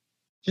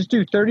 Just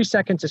do 30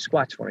 seconds of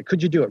squats for me.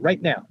 Could you do it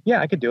right now?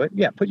 Yeah, I could do it.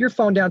 Yeah, put your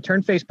phone down,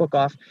 turn Facebook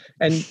off,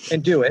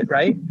 and do it,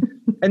 right?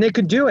 and they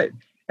could do it.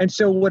 And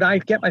so what I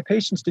get my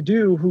patients to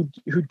do who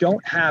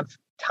don't have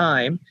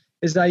time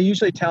is I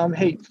usually tell them,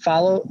 hey,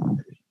 follow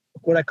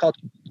what I call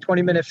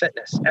 20-minute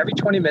fitness. Every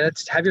 20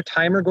 minutes, have your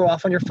timer go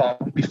off on your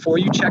phone before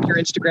you check your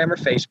Instagram or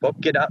Facebook.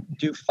 Get up,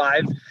 do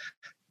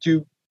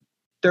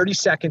 30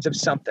 seconds of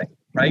something,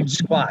 right?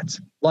 Squats,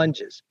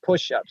 lunges,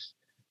 push-ups,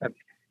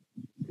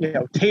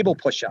 table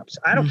push-ups.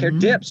 I don't care,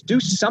 dips, do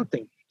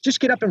something. Just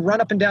get up and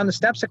run up and down the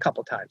steps a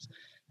couple times.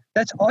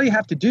 That's all you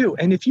have to do.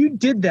 And if you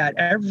did that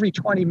every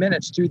 20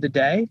 minutes through the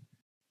day,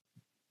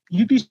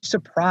 you'd be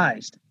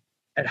surprised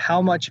at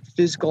how much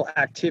physical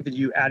activity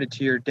you added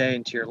to your day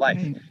and to your life.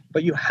 Right.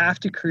 But you have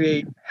to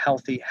create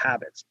healthy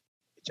habits.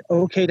 It's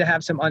okay to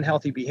have some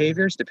unhealthy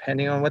behaviors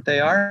depending on what they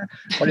are.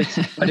 But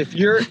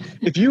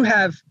if you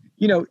have,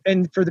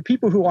 and for the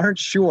people who aren't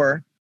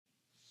sure,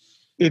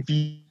 if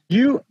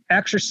you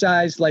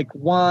exercise like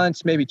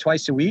once, maybe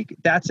twice a week,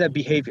 that's a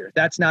behavior.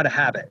 That's not a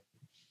habit.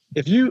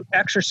 If you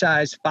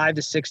exercise 5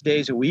 to 6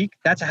 days a week,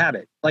 that's a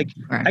habit. Like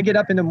right. I get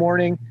up in the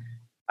morning,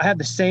 I have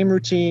the same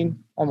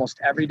routine almost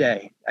every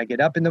day. I get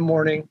up in the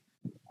morning,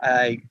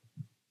 I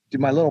do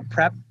my little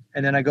prep,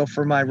 and then I go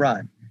for my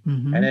run.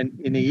 And then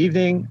in the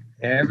evening,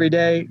 every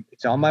day,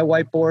 it's on my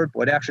whiteboard,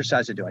 what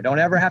exercise I do. I don't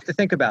ever have to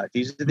think about it.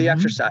 These are the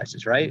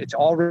exercises, right? It's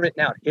all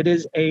written out. It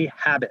is a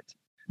habit.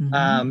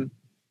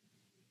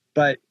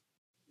 But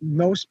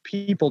most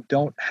people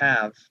don't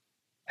have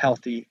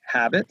healthy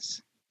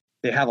habits.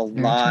 They have a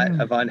lot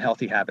of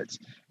unhealthy habits,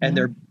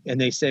 and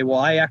they say, well,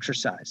 I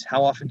exercise.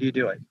 How often do you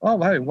do it? Oh,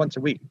 well, once a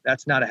week.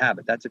 That's not a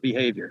habit. That's a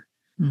behavior.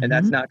 And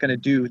that's not going to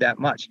do that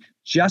much.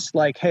 Just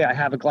like, hey, I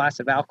have a glass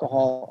of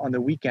alcohol on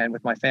the weekend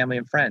with my family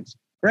and friends.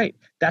 Great.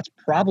 That's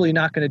probably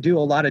not going to do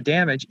a lot of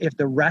damage if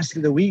the rest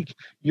of the week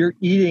you're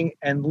eating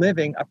and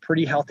living a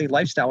pretty healthy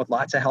lifestyle with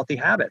lots of healthy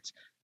habits.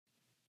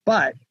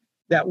 But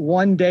that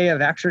one day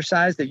of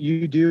exercise that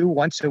you do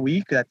once a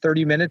week, that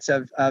 30 minutes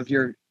of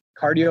your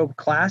cardio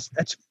class,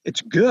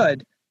 it's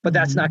good, but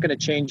that's not going to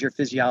change your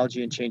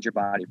physiology and change your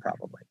body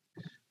probably.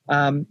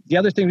 The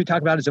other thing we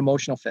talk about is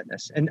emotional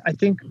fitness. And I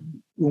think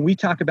when we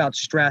talk about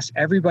stress,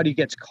 everybody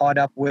gets caught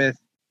up with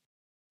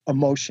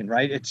emotion,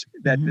 right? It's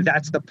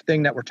that's the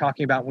thing that we're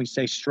talking about when we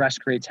say stress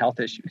creates health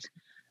issues.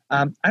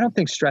 I don't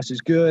think stress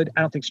is good.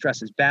 I don't think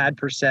stress is bad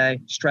per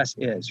se. Stress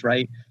is,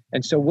 right?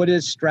 And so what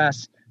is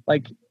stress?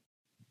 Like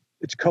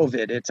it's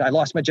COVID, it's I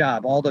lost my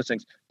job, all those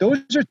things.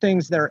 Those are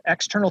things that are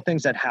external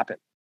things that happen.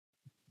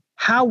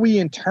 How we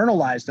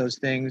internalize those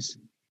things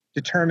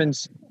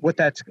determines what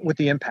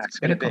the impact's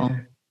going to be,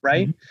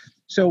 right?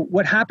 So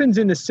what happens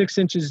in the 6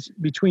 inches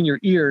between your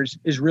ears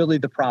is really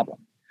the problem.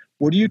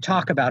 What do you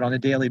talk about on a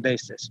daily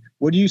basis?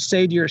 What do you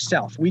say to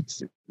yourself? Who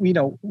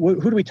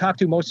do we talk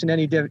to most in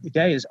any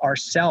day is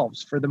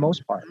ourselves for the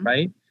most part,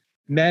 right?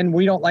 Men,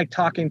 we don't like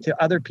talking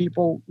to other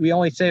people. We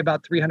only say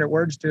about 300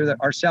 words to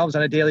ourselves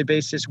on a daily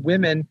basis.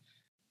 Women,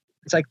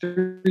 it's like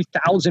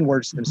 3,000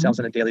 words to themselves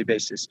on a daily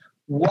basis.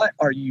 What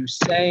are you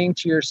saying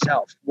to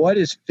yourself? What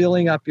is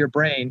filling up your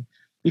brain?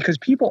 Because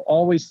people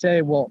always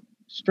say, well,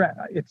 stress,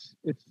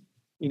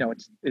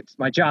 it's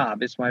my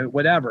job, it's my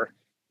whatever.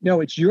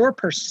 No, it's your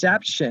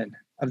perception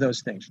of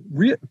those things.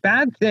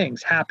 Bad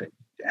things happen.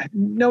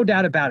 No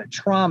doubt about it.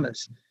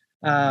 Traumas,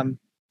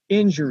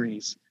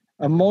 injuries,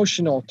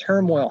 emotional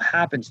turmoil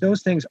happens.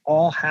 Those things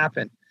all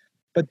happen.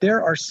 But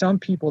there are some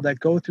people that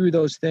go through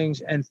those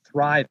things and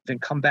thrive and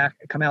come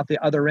out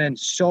the other end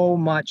so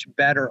much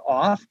better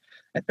off.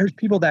 And there's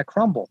people that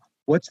crumble.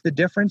 What's the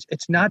difference?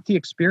 It's not the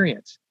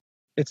experience.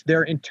 It's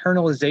their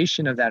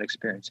internalization of that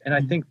experience. And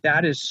I think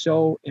that is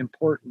so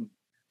important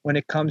when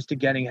it comes to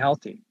getting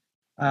healthy.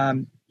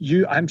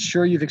 I'm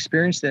sure you've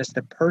experienced this.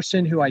 The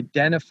person who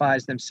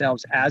identifies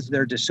themselves as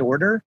their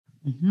disorder,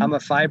 I'm a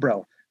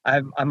fibro,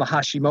 I'm a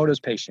Hashimoto's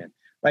patient,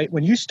 right?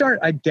 When you start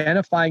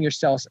identifying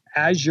yourself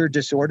as your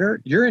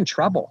disorder, you're in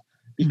trouble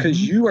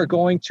because you are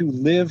going to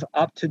live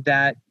up to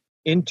that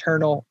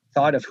internal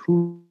thought of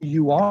who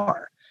you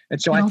are.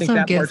 And so I think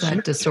that gives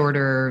that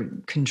disorder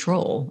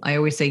control. I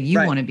always say you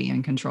want to be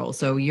in control.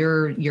 So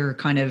you're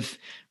kind of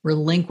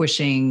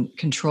relinquishing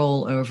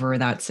control over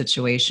that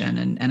situation.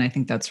 And I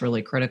think that's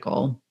really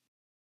critical.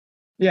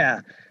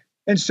 Yeah.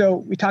 And so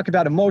we talk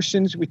about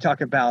emotions, we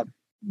talk about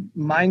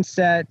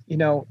mindset,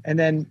 and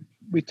then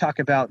we talk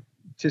about,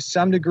 to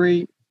some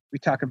degree, we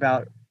talk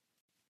about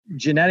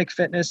genetic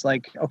fitness.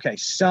 Like, okay,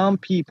 some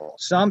people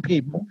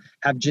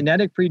have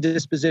genetic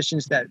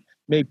predispositions that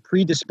may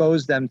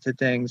predispose them to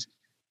things.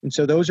 And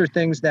so those are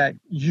things that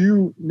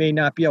you may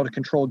not be able to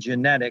control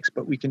genetics,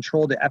 but we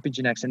control the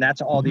epigenetics, and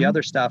that's all the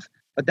other stuff.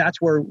 But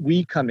that's where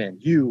we come in,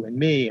 you and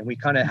me, and we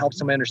kind of help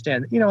someone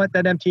understand, what,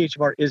 that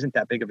MTHFR isn't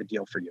that big of a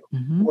deal for you.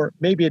 Or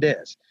maybe it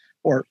is,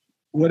 or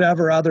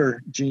whatever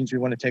other genes we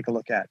want to take a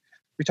look at.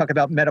 We talk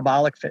about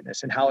metabolic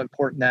fitness and how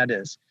important that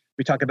is.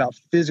 We talk about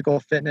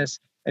physical fitness.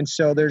 And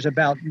so there's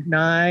about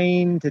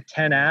 9 to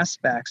 10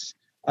 aspects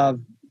of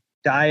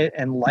diet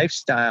and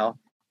lifestyle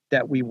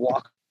that we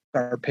walk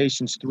our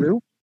patients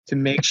through to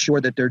make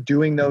sure that they're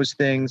doing those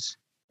things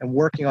and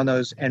working on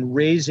those and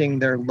raising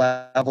their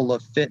level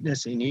of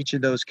fitness in each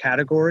of those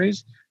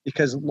categories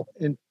because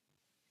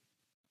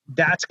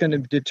that's going to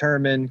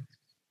determine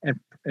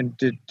and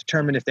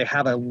determine if they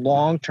have a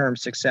long-term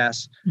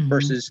success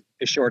versus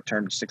a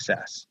short-term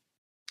success.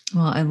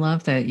 Well, I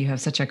love that you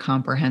have such a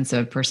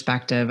comprehensive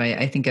perspective.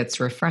 I think it's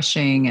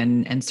refreshing,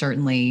 and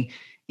certainly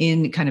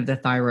in kind of the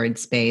thyroid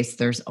space,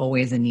 there's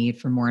always a need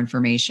for more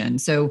information.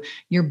 So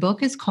your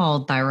book is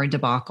called Thyroid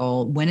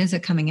Debacle. When is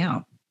it coming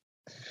out?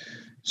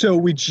 So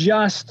we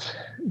just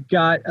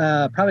got,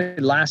 probably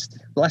last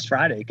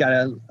Friday, got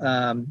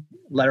a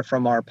letter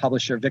from our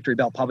publisher, Victory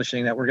Bell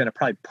Publishing, that we're going to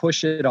probably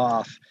push it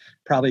off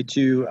probably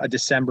to a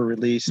December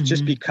release,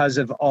 just because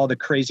of all the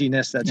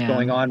craziness that's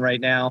going on right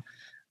now.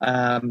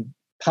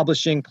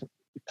 Publishing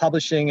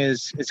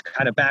is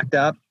kind of backed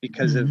up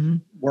because of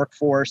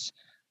workforce.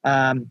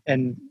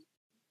 And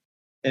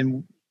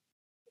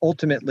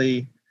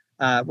ultimately,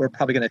 we're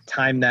probably going to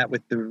time that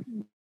with the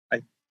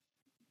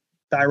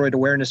Thyroid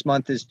Awareness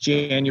Month is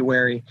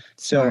January.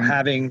 So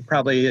having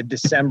probably a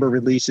December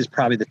release is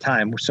probably the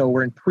time. So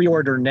we're in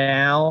pre-order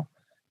now,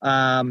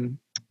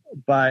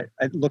 but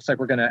it looks like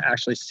we're going to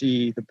actually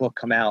see the book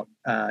come out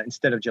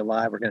instead of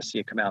July. We're going to see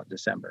it come out in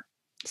December.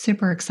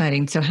 Super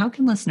exciting. So how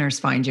can listeners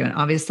find you? And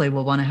obviously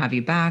we'll want to have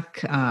you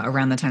back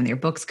around the time that your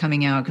book's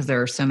coming out, because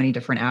there are so many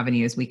different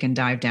avenues we can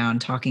dive down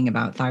talking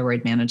about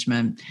thyroid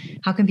management.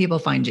 How can people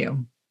find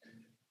you?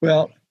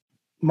 Well,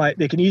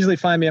 they can easily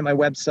find me at my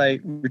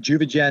website,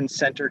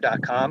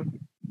 rejuvagencenter.com.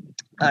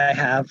 I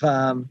have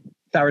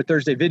Thyroid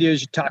Thursday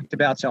videos you talked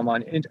about, so I'm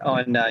on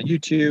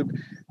YouTube.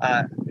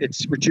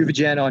 It's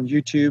Rejuvagen on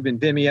YouTube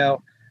and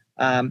Vimeo.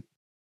 I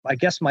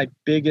guess I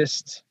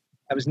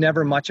was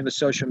never much of a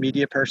social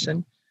media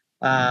person,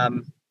 but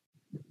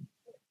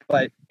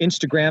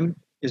Instagram,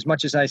 as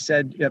much as I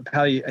said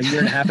probably a year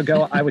and a half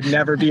ago, I would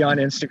never be on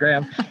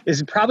Instagram,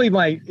 is probably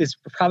my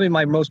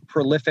most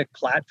prolific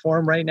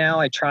platform right now.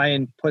 I try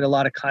and put a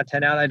lot of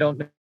content out. I don't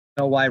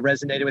know why I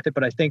resonated with it,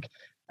 but I think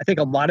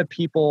a lot of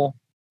people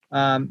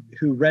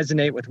who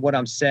resonate with what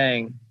I'm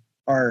saying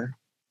are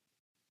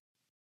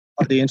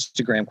the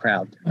Instagram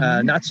crowd.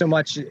 Not so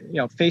much,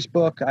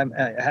 Facebook. I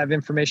have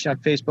information on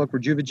Facebook,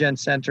 Rejuvagen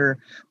Center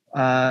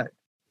on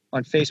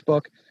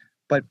Facebook,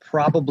 but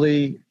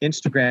probably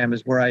Instagram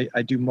is where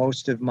I do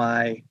most of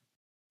my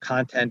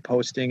content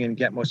posting and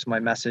get most of my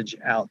message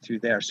out through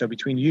there. So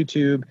between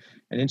YouTube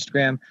and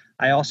Instagram,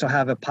 I also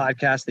have a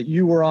podcast that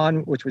you were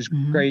on, which was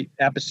a great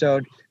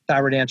episode,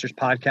 Thyroid Answers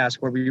podcast,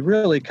 where we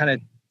really kind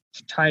of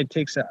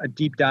takes a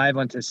deep dive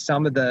onto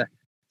some of the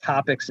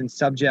topics and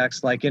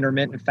subjects like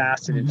intermittent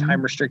fasting and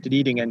time restricted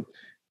eating. And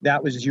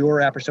that was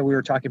your episode. We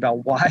were talking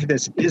about why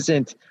this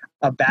isn't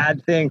a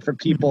bad thing for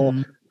people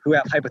who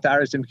have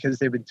hypothyroidism, because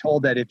they've been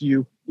told that if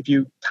you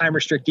time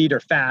restrict, eat, or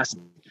fast,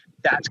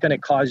 that's going to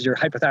cause your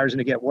hypothyroidism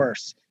to get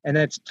worse. And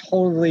that's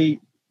totally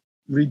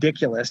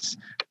ridiculous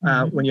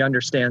when you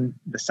understand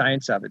the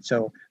science of it.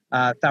 So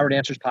Thyroid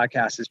Answers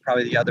podcast is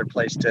probably the other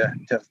place to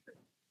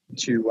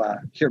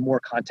hear more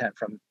content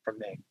from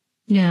me.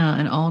 Yeah,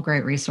 and all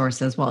great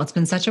resources. Well, it's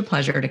been such a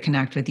pleasure to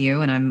connect with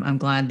you, and I'm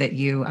glad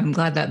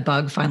that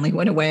bug finally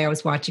went away. I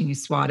was watching you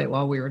swat it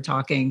while we were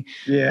talking.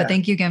 Yeah. But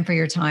thank you again for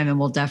your time, and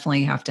we'll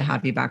definitely have to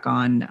have you back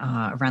on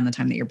around the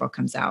time that your book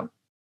comes out.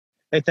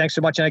 Hey, thanks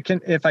so much.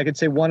 And if I could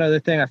say one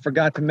other thing, I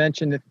forgot to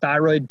mention that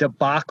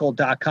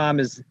thyroiddebacle.com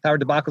Thyroid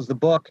Debacle is the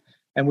book,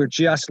 and we're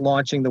just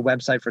launching the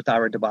website for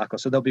Thyroid Debacle.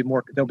 So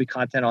there'll be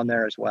content on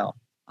there as well.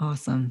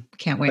 Awesome.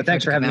 Can't wait. But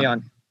thanks for having me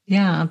on.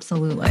 Yeah,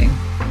 absolutely.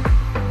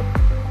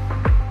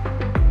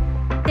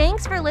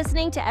 Thanks for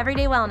listening to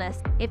Everyday Wellness.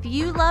 If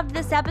you loved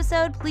this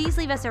episode, please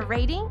leave us a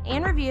rating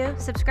and review,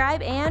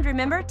 subscribe, and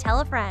remember, tell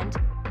a friend.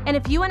 And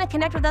if you want to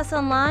connect with us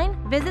online,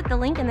 visit the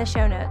link in the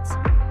show notes.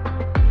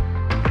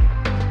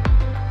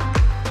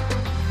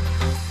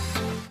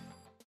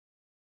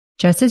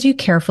 Just as you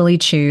carefully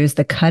choose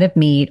the cut of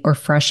meat or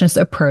freshness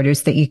of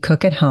produce that you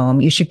cook at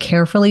home, you should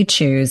carefully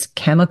choose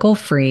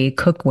chemical-free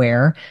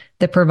cookware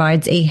that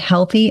provides a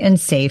healthy and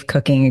safe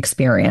cooking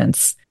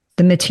experience.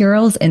 The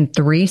materials in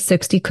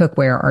 360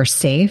 cookware are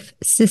safe,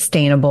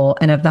 sustainable,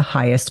 and of the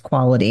highest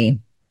quality.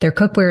 Their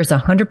cookware is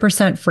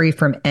 100% free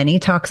from any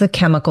toxic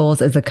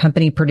chemicals, as the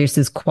company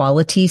produces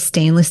quality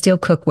stainless steel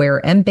cookware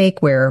and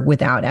bakeware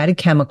without added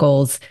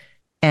chemicals,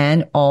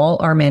 and all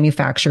are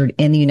manufactured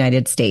in the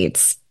United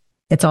States.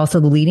 It's also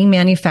the leading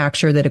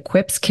manufacturer that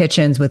equips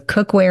kitchens with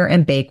cookware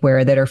and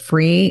bakeware that are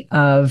free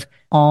of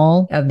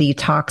all of the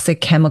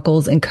toxic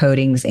chemicals and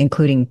coatings,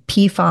 including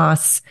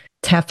PFAS,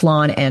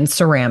 Teflon, and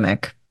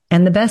ceramic.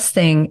 And the best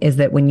thing is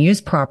that when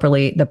used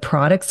properly, the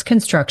product's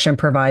construction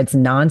provides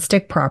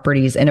nonstick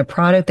properties in a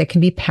product that can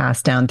be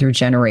passed down through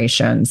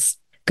generations.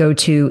 Go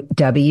to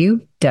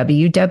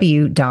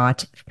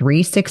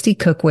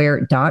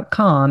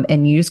www.360cookware.com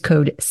and use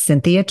code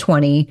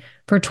Cynthia20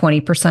 for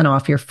 20%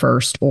 off your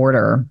first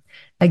order.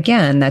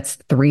 Again, that's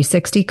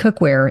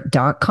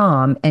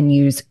 360cookware.com and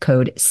use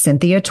code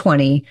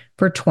Cynthia20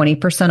 for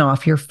 20%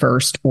 off your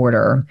first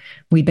order.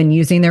 We've been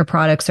using their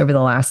products over the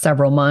last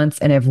several months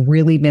and have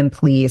really been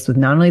pleased with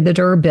not only the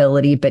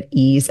durability, but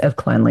ease of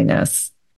cleanliness.